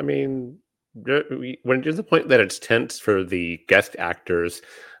 Well, I mean, when it gets to the point that it's tense for the guest actors,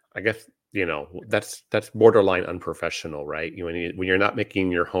 I guess, that's borderline unprofessional, right? When you're not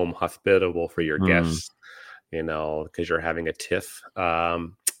making your home hospitable for your guests, because you're having a tiff. I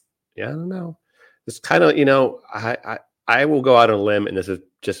don't know. It's kind of, I will go out on a limb, and this is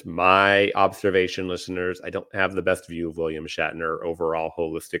just my observation, listeners. I don't have the best view of William Shatner overall,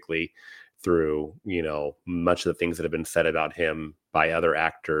 holistically, through, much of the things that have been said about him by other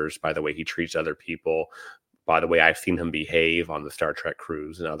actors, by the way he treats other people, by the way I've seen him behave on the Star Trek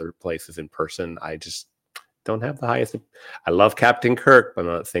cruise and other places in person. I just don't have the highest. I love Captain Kirk, but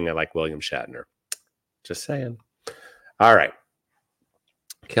I'm not saying I like William Shatner. Just saying. All right.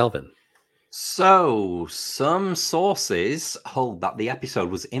 Kelvin. So, some sources hold that the episode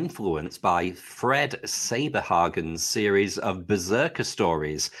was influenced by Fred Saberhagen's series of Berserker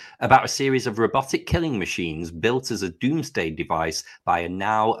stories about a series of robotic killing machines built as a Doomsday device by a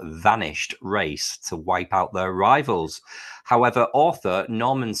now vanished race to wipe out their rivals. However, author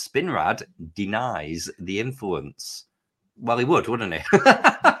Norman Spinrad denies the influence. Well, he would, wouldn't he?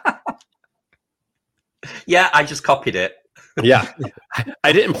 Yeah, I just copied it. Yeah,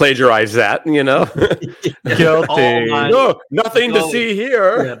 I didn't plagiarize that, Guilty. No, nothing to see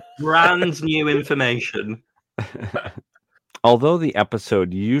here. Yeah, brand new information. Although the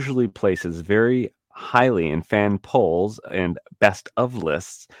episode usually places very highly in fan polls and best of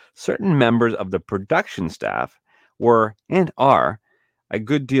lists, certain members of the production staff were and are a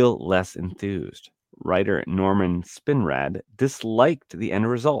good deal less enthused. Writer Norman Spinrad disliked the end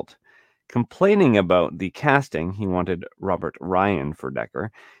result. Complaining about the casting, he wanted Robert Ryan for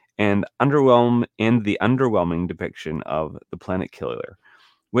Decker, and the underwhelming depiction of the Planet Killer,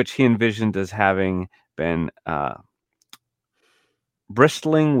 which he envisioned as having been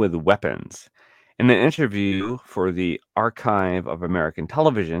bristling with weapons. In an interview for the Archive of American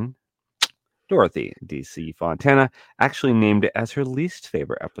Television, Dorothy D.C. Fontana actually named it as her least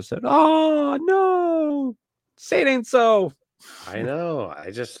favorite episode. Oh, no! Say it ain't so! I know.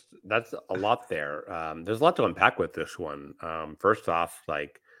 That's a lot there. There's a lot to unpack with this one. First off,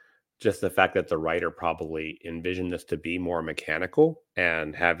 just the fact that the writer probably envisioned this to be more mechanical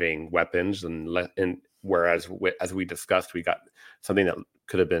and having weapons, and whereas as we discussed, we got something that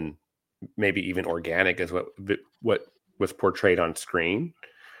could have been maybe even organic as what was portrayed on screen.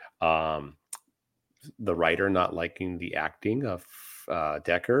 The writer not liking the acting of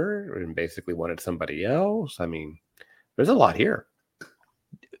Decker and basically wanted somebody else. I mean, there's a lot here.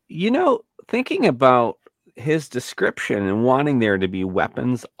 Thinking about his description and wanting there to be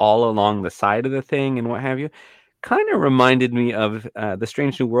weapons all along the side of the thing and what have you, kind of reminded me of the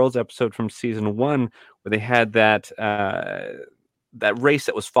Strange New Worlds episode from season 1, where they had that race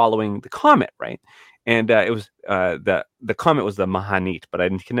that was following the comet, right? And it was the comet was the Mahanit, but I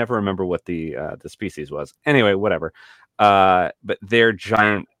can never remember what the species was. Anyway, whatever. But their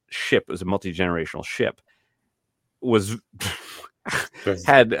giant ship, it was a multi-generational ship, was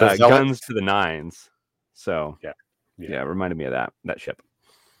had guns to the nines. So yeah, it reminded me of that ship.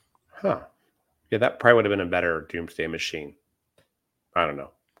 Huh. Yeah, that probably would have been a better Doomsday machine. I don't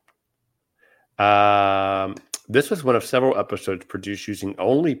know. This was one of several episodes produced using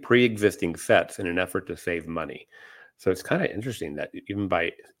only pre-existing sets in an effort to save money. So it's kind of interesting that even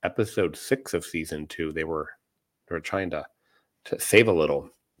by episode 6 of season 2, they were They were trying to save a little.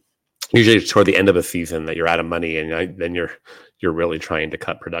 Usually it's toward the end of a season that you're out of money, and then you're really trying to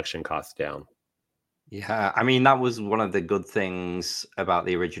cut production costs down. Yeah, I mean, that was one of the good things about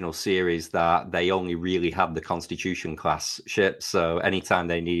the original series, that they only really had the Constitution class ships. So anytime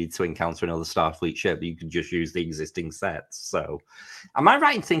they needed to encounter another Starfleet ship, you could just use the existing sets. So am I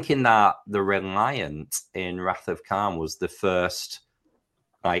right in thinking that the Reliant in Wrath of Khan was the first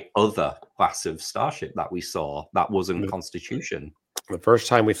other class of starship that we saw that wasn't Constitution? The first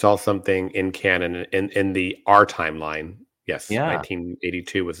time we saw something in canon in the R timeline, yes, Yeah.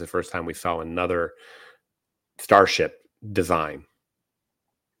 1982 was the first time we saw another starship design.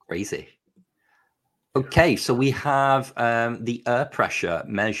 Crazy. Okay, so we have the air pressure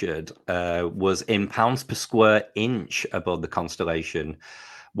measured was in pounds per square inch above the constellation,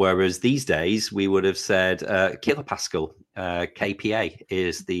 whereas these days we would have said kilopascal. kPa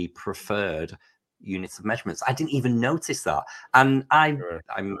is the preferred units of measurements. I didn't even notice that, and I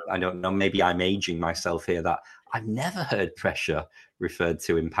don't know, maybe I'm aging myself here, that I've never heard pressure referred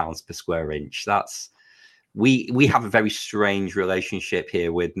to in pounds per square inch. That's we have a very strange relationship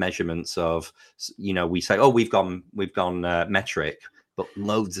here with measurements of, we say, oh, we've gone metric, but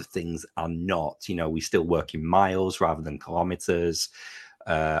loads of things are not. We still work in miles rather than kilometers.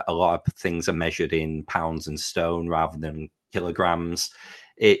 A lot of things are measured in pounds and stone rather than kilograms.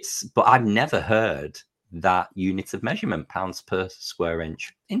 But I've never heard that unit of measurement, pounds per square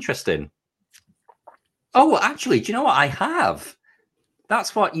inch. Interesting. Oh, actually, do you know what I have?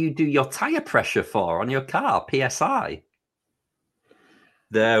 That's what you do your tire pressure for on your car, PSI.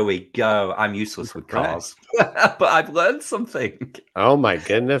 There we go. I'm useless with cars, but I've learned something. Oh my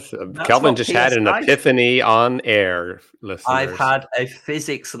goodness. Kelvin just had an epiphany on air, listeners. I've had a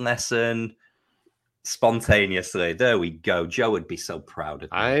physics lesson spontaneously. There we go. Joe would be so proud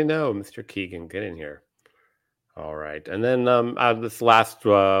of me. I know, Mr. Keegan, get in here. All right. And then this last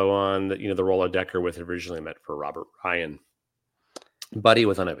one, the Rolodecker was originally meant for Robert Ryan, but he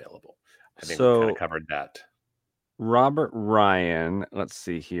was unavailable. I think we kind of covered that. Robert Ryan, let's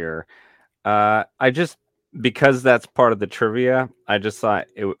see here. Because that's part of the trivia, I just thought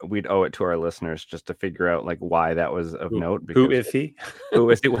we'd owe it to our listeners just to figure out why that was of note. Who is he? Who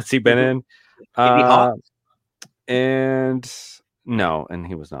is he? What's he been in? And no, and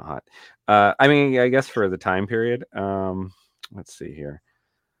he was not hot. I guess for the time period. Let's see here.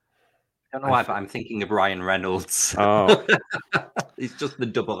 I don't know why, but I'm thinking of Ryan Reynolds. Oh, it's just the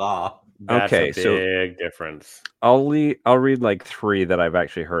double R. That's a big difference. I'll read 3 that I've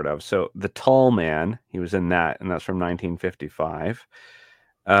actually heard of. So The Tall Man, he was in that, and that's from 1955.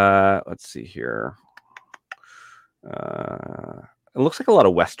 Let's see here. It looks like a lot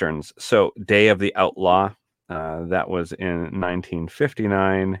of westerns. So Day of the Outlaw, that was in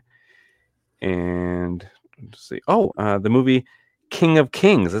 1959. And let's see. The movie King of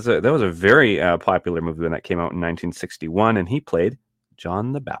Kings. That was a very popular movie when that came out in 1961, and he played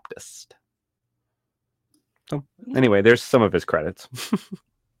John the Baptist. So anyway, there's some of his credits.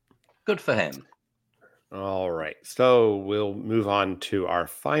 Good for him. All right. So we'll move on to our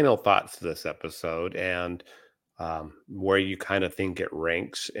final thoughts of this episode, and where you kind of think it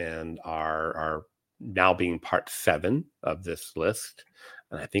ranks in our now being part 7 of this list.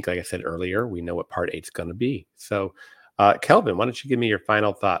 And I think, like I said earlier, we know what part 8 is going to be. So Kelvin, why don't you give me your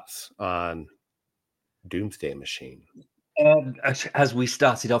final thoughts on Doomsday Machine? As we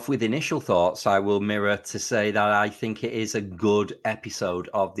started off with initial thoughts, I will mirror to say that I think it is a good episode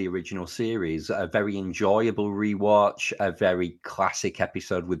of the original series, a very enjoyable rewatch, a very classic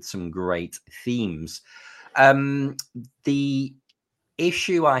episode with some great themes. The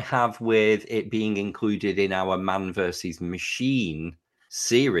issue I have with it being included in our Man versus Machine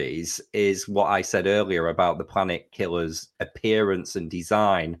series is what I said earlier about the Planet Killer's appearance and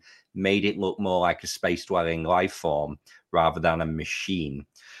design made it look more like a space-dwelling life form rather than a machine.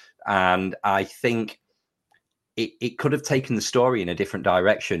 And I think it could have taken the story in a different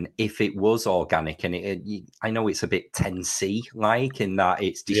direction if it was organic. And I know it's a bit 10C-like in that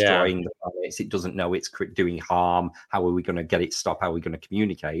it's destroying the planets. It doesn't know it's doing harm. How are we going to get it stopped? How are we going to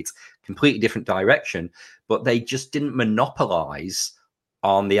communicate? Completely different direction. But they just didn't monopolize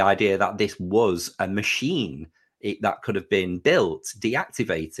on the idea that this was a machine that could have been built,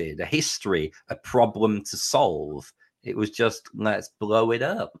 deactivated, a history, a problem to solve. It was just, let's blow it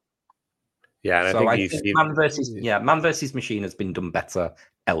up. Yeah, and so I think Man versus Machine has been done better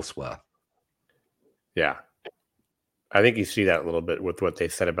elsewhere. Yeah. I think you see that a little bit with what they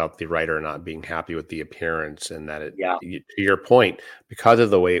said about the writer not being happy with the appearance, and that to your point, because of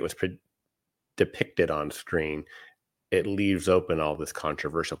the way it was depicted on screen, it leaves open all this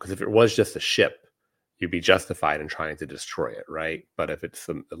controversial. Because if it was just a ship, you'd be justified in trying to destroy it, right? But if it's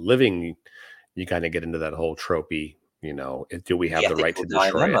a living, you kind of get into that whole tropey, do we have the right to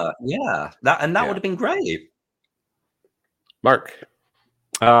destroy it? Yeah, that would have been great. Mark.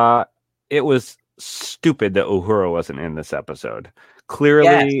 It was stupid that Uhura wasn't in this episode.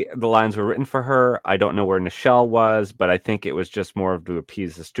 Clearly, the lines were written for her. I don't know where Nichelle was, but I think it was just more to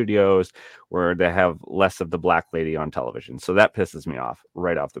appease the studios, where they have less of the black lady on television. So that pisses me off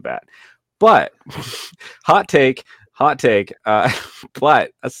right off the bat. But hot take.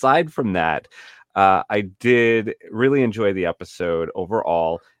 But aside from that, I did really enjoy the episode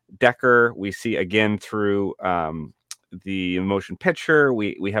overall. Decker, we see again through the motion picture.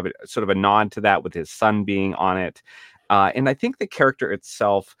 We have sort of a nod to that with his son being on it. And I think the character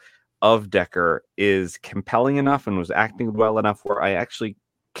itself of Decker is compelling enough and was acting well enough where I actually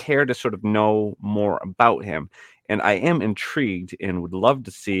care to sort of know more about him. And I am intrigued and would love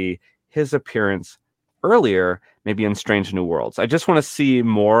to see his appearance earlier, maybe in Strange New Worlds. I just want to see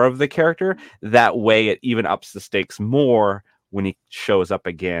more of the character. That way it even ups the stakes more when he shows up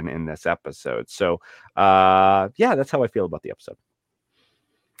again in this episode. So, that's how I feel about the episode.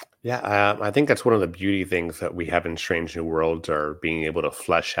 Yeah, I think that's one of the beauty things that we have in Strange New Worlds, are being able to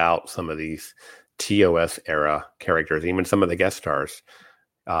flesh out some of these TOS era characters, even some of the guest stars.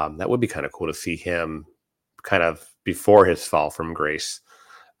 That would be kind of cool to see him kind of before his fall from grace.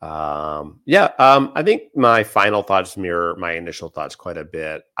 I think my final thoughts mirror my initial thoughts quite a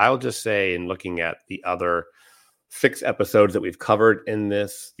bit. I'll just say, in looking at the other 6 episodes that we've covered in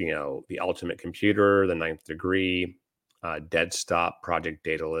this, The Ultimate Computer, The Ninth Degree, Dead Stop, Project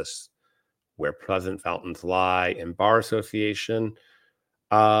Daedalus, Where Pleasant Fountains Lie, and Bar Association.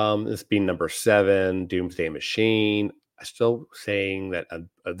 This being number 7, Doomsday Machine. I'm still saying that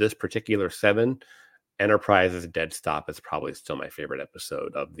of this particular 7, Enterprise's Dead Stop is probably still my favorite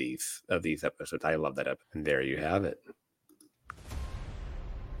episode of these episodes. I love that episode. And there you have it.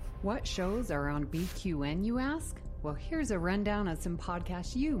 What shows are on BQN, you ask? Well, here's a rundown of some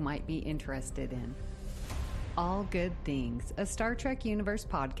podcasts you might be interested in. All Good Things, a Star Trek Universe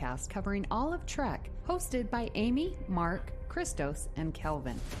podcast covering all of Trek, hosted by Amy, Mark, Christos, and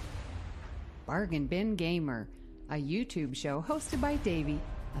Kelvin. Bargain Bin Gamer, a YouTube show hosted by Davey,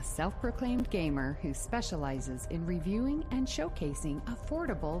 a self-proclaimed gamer who specializes in reviewing and showcasing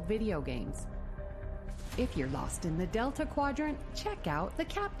affordable video games. If you're lost in the Delta Quadrant, check out The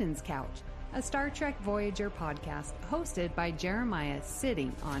Captain's Couch, a Star Trek Voyager podcast hosted by Jeremiah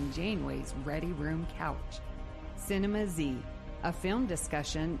sitting on Janeway's Ready Room couch. Cinema Z, a film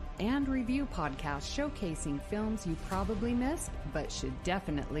discussion and review podcast showcasing films you probably missed but should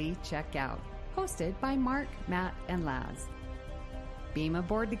definitely check out, hosted by Mark, Matt, and Laz. Beam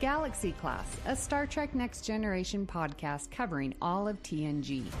Aboard the Galaxy Class, a Star Trek Next Generation podcast covering all of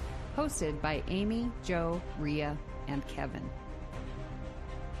TNG, hosted by Amy, Joe, Rhea, and Kevin.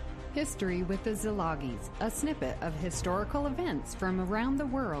 History with the Zilagis, a snippet of historical events from around the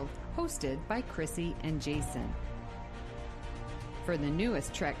world, hosted by Chrissy and Jason. For the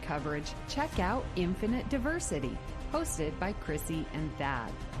newest Trek coverage, check out Infinite Diversity, hosted by Chrissy and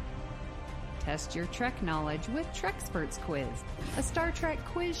Thad. Test your Trek knowledge with Treksperts Quiz, a Star Trek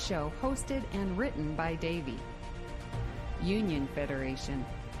quiz show hosted and written by Davey. Union Federation,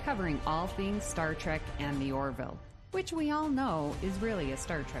 covering all things Star Trek and the Orville, which we all know is really a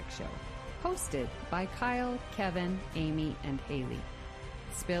Star Trek show, hosted by Kyle, Kevin, Amy, and Haley.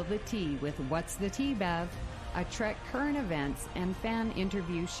 Spill the Tea with What's the Tea, Bev, a Trek current events and fan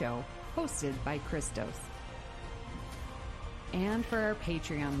interview show hosted by Christos. And for our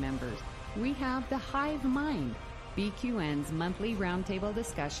Patreon members, we have The Hive Mind, BQN's monthly roundtable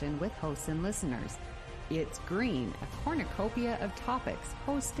discussion with hosts and listeners. It's Green, a cornucopia of topics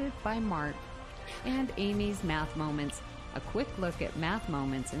hosted by Mark, and Amy's Math Moments, a quick look at math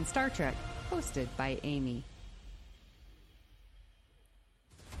moments in Star Trek, hosted by Amy.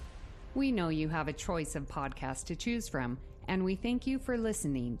 We know you have a choice of podcasts to choose from, and we thank you for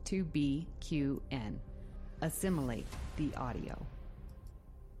listening to BQN. Assimilate the audio.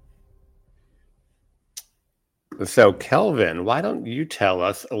 So, Kelvin, why don't you tell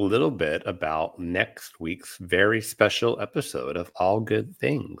us a little bit about next week's very special episode of All Good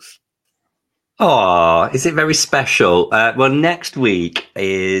Things? Oh, is it very special? Well, next week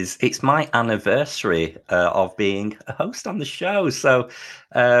it's my anniversary of being a host on the show. So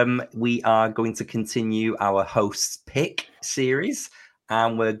we are going to continue our Host's Pick series,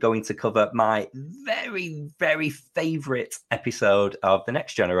 and we're going to cover my very, very favorite episode of The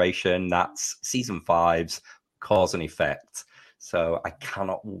Next Generation. That's season 5's Cause and Effect. So I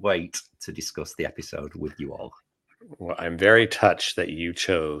cannot wait to discuss the episode with you all. Well, I'm very touched that you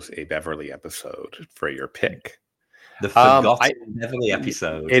chose a Beverly episode for your pick. The forgotten Beverly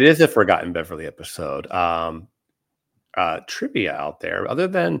episode. It is a forgotten Beverly episode. Trivia out there. Other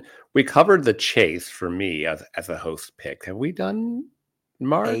than we covered the chase for me as a host pick. Have we done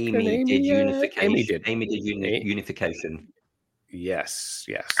Mark and Amy? Did unification. Amy did unification. Yes.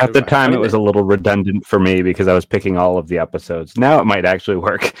 At the time, it was a little redundant for me because I was picking all of the episodes. Now it might actually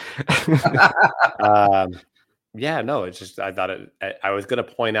work. Yeah, no, it's just I thought I was going to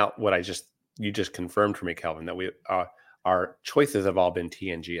point out what you just confirmed for me, Calvin, that we our choices have all been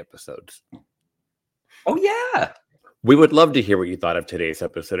TNG episodes. Oh yeah. We would love to hear what you thought of today's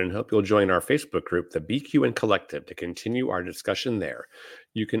episode and hope you'll join our Facebook group, the BQN Collective, to continue our discussion there.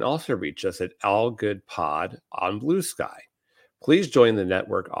 You can also reach us at All Good Pod on Blue Sky. Please join the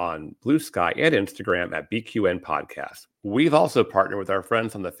network on Blue Sky and Instagram at BQN Podcast. We've also partnered with our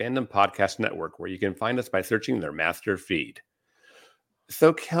friends on the Fandom Podcast Network, where you can find us by searching their master feed.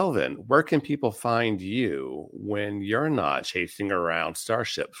 So, Kelvin, where can people find you when you're not chasing around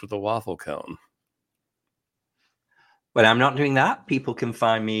starships with a waffle cone? When I'm not doing that, people can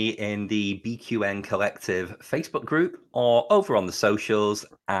find me in the BQN Collective Facebook group or over on the socials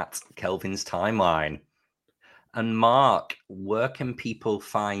at Kelvin's Timeline. And Mark, where can people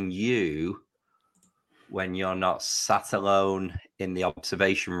find you when you're not sat alone in the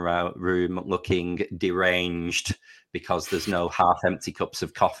observation room looking deranged because there's no half-empty cups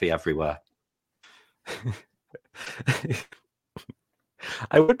of coffee everywhere?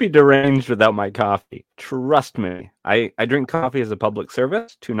 I would be deranged without my coffee. Trust me. I drink coffee as a public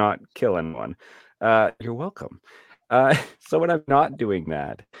service to not kill anyone. You're welcome. So when I'm not doing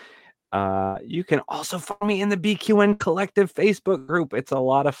that, you can also find me in the BQN Collective Facebook group. It's a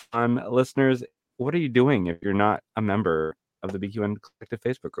lot of fun. Listeners, what are you doing if you're not a member of the BQN Collective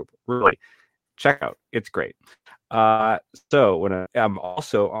Facebook group? Really, check out. It's great. So when I'm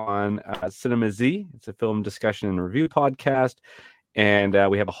also on Cinema Z, it's a film discussion and review podcast. And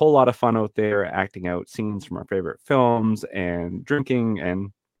we have a whole lot of fun out there, acting out scenes from our favorite films and drinking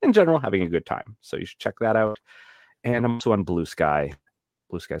and, in general, having a good time. So you should check that out. And I'm also on Blue Sky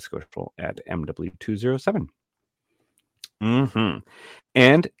Social at MW207.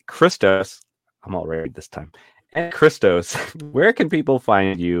 And Christos, I'm all ready this time. And Christos, where can people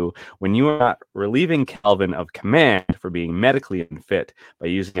find you when you are not relieving Calvin of command for being medically unfit by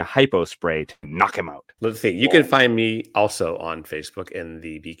using a hypo spray to knock him out? Let's see. You can find me also on Facebook in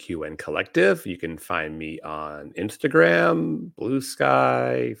the BQN Collective. You can find me on Instagram, Blue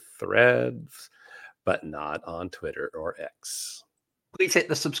Sky, Threads, but not on Twitter or X. Please hit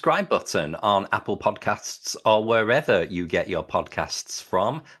the subscribe button on Apple Podcasts or wherever you get your podcasts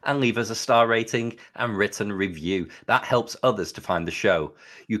from and leave us a star rating and written review. That helps others to find the show.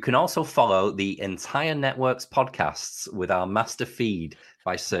 You can also follow the entire network's podcasts with our master feed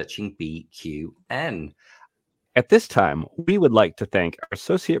by searching BQN. At this time, we would like to thank our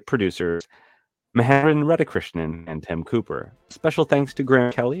associate producers, Maharan Radhakrishnan and Tim Cooper. Special thanks to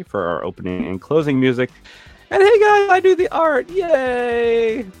Graham Kelly for our opening and closing music. And hey guys, I do the art.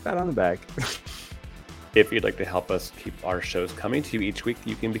 Yay! Pat on the back. If you'd like to help us keep our shows coming to you each week,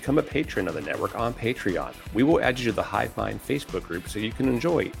 you can become a patron of the network on Patreon. We will add you to the Hive Mind Facebook group so you can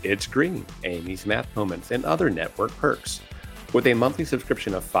enjoy It's Green, Amy's Math Moments, and other network perks. With a monthly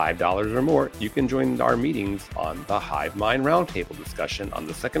subscription of $5 or more, you can join our meetings on the Hive Mind Roundtable discussion on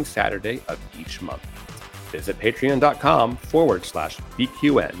the second Saturday of each month. Visit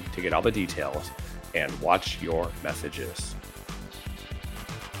patreon.com/BQN to get all the details and watch your messages.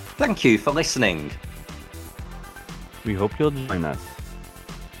 Thank you for listening. We hope you'll join us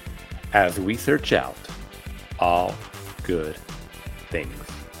as we search out all good things.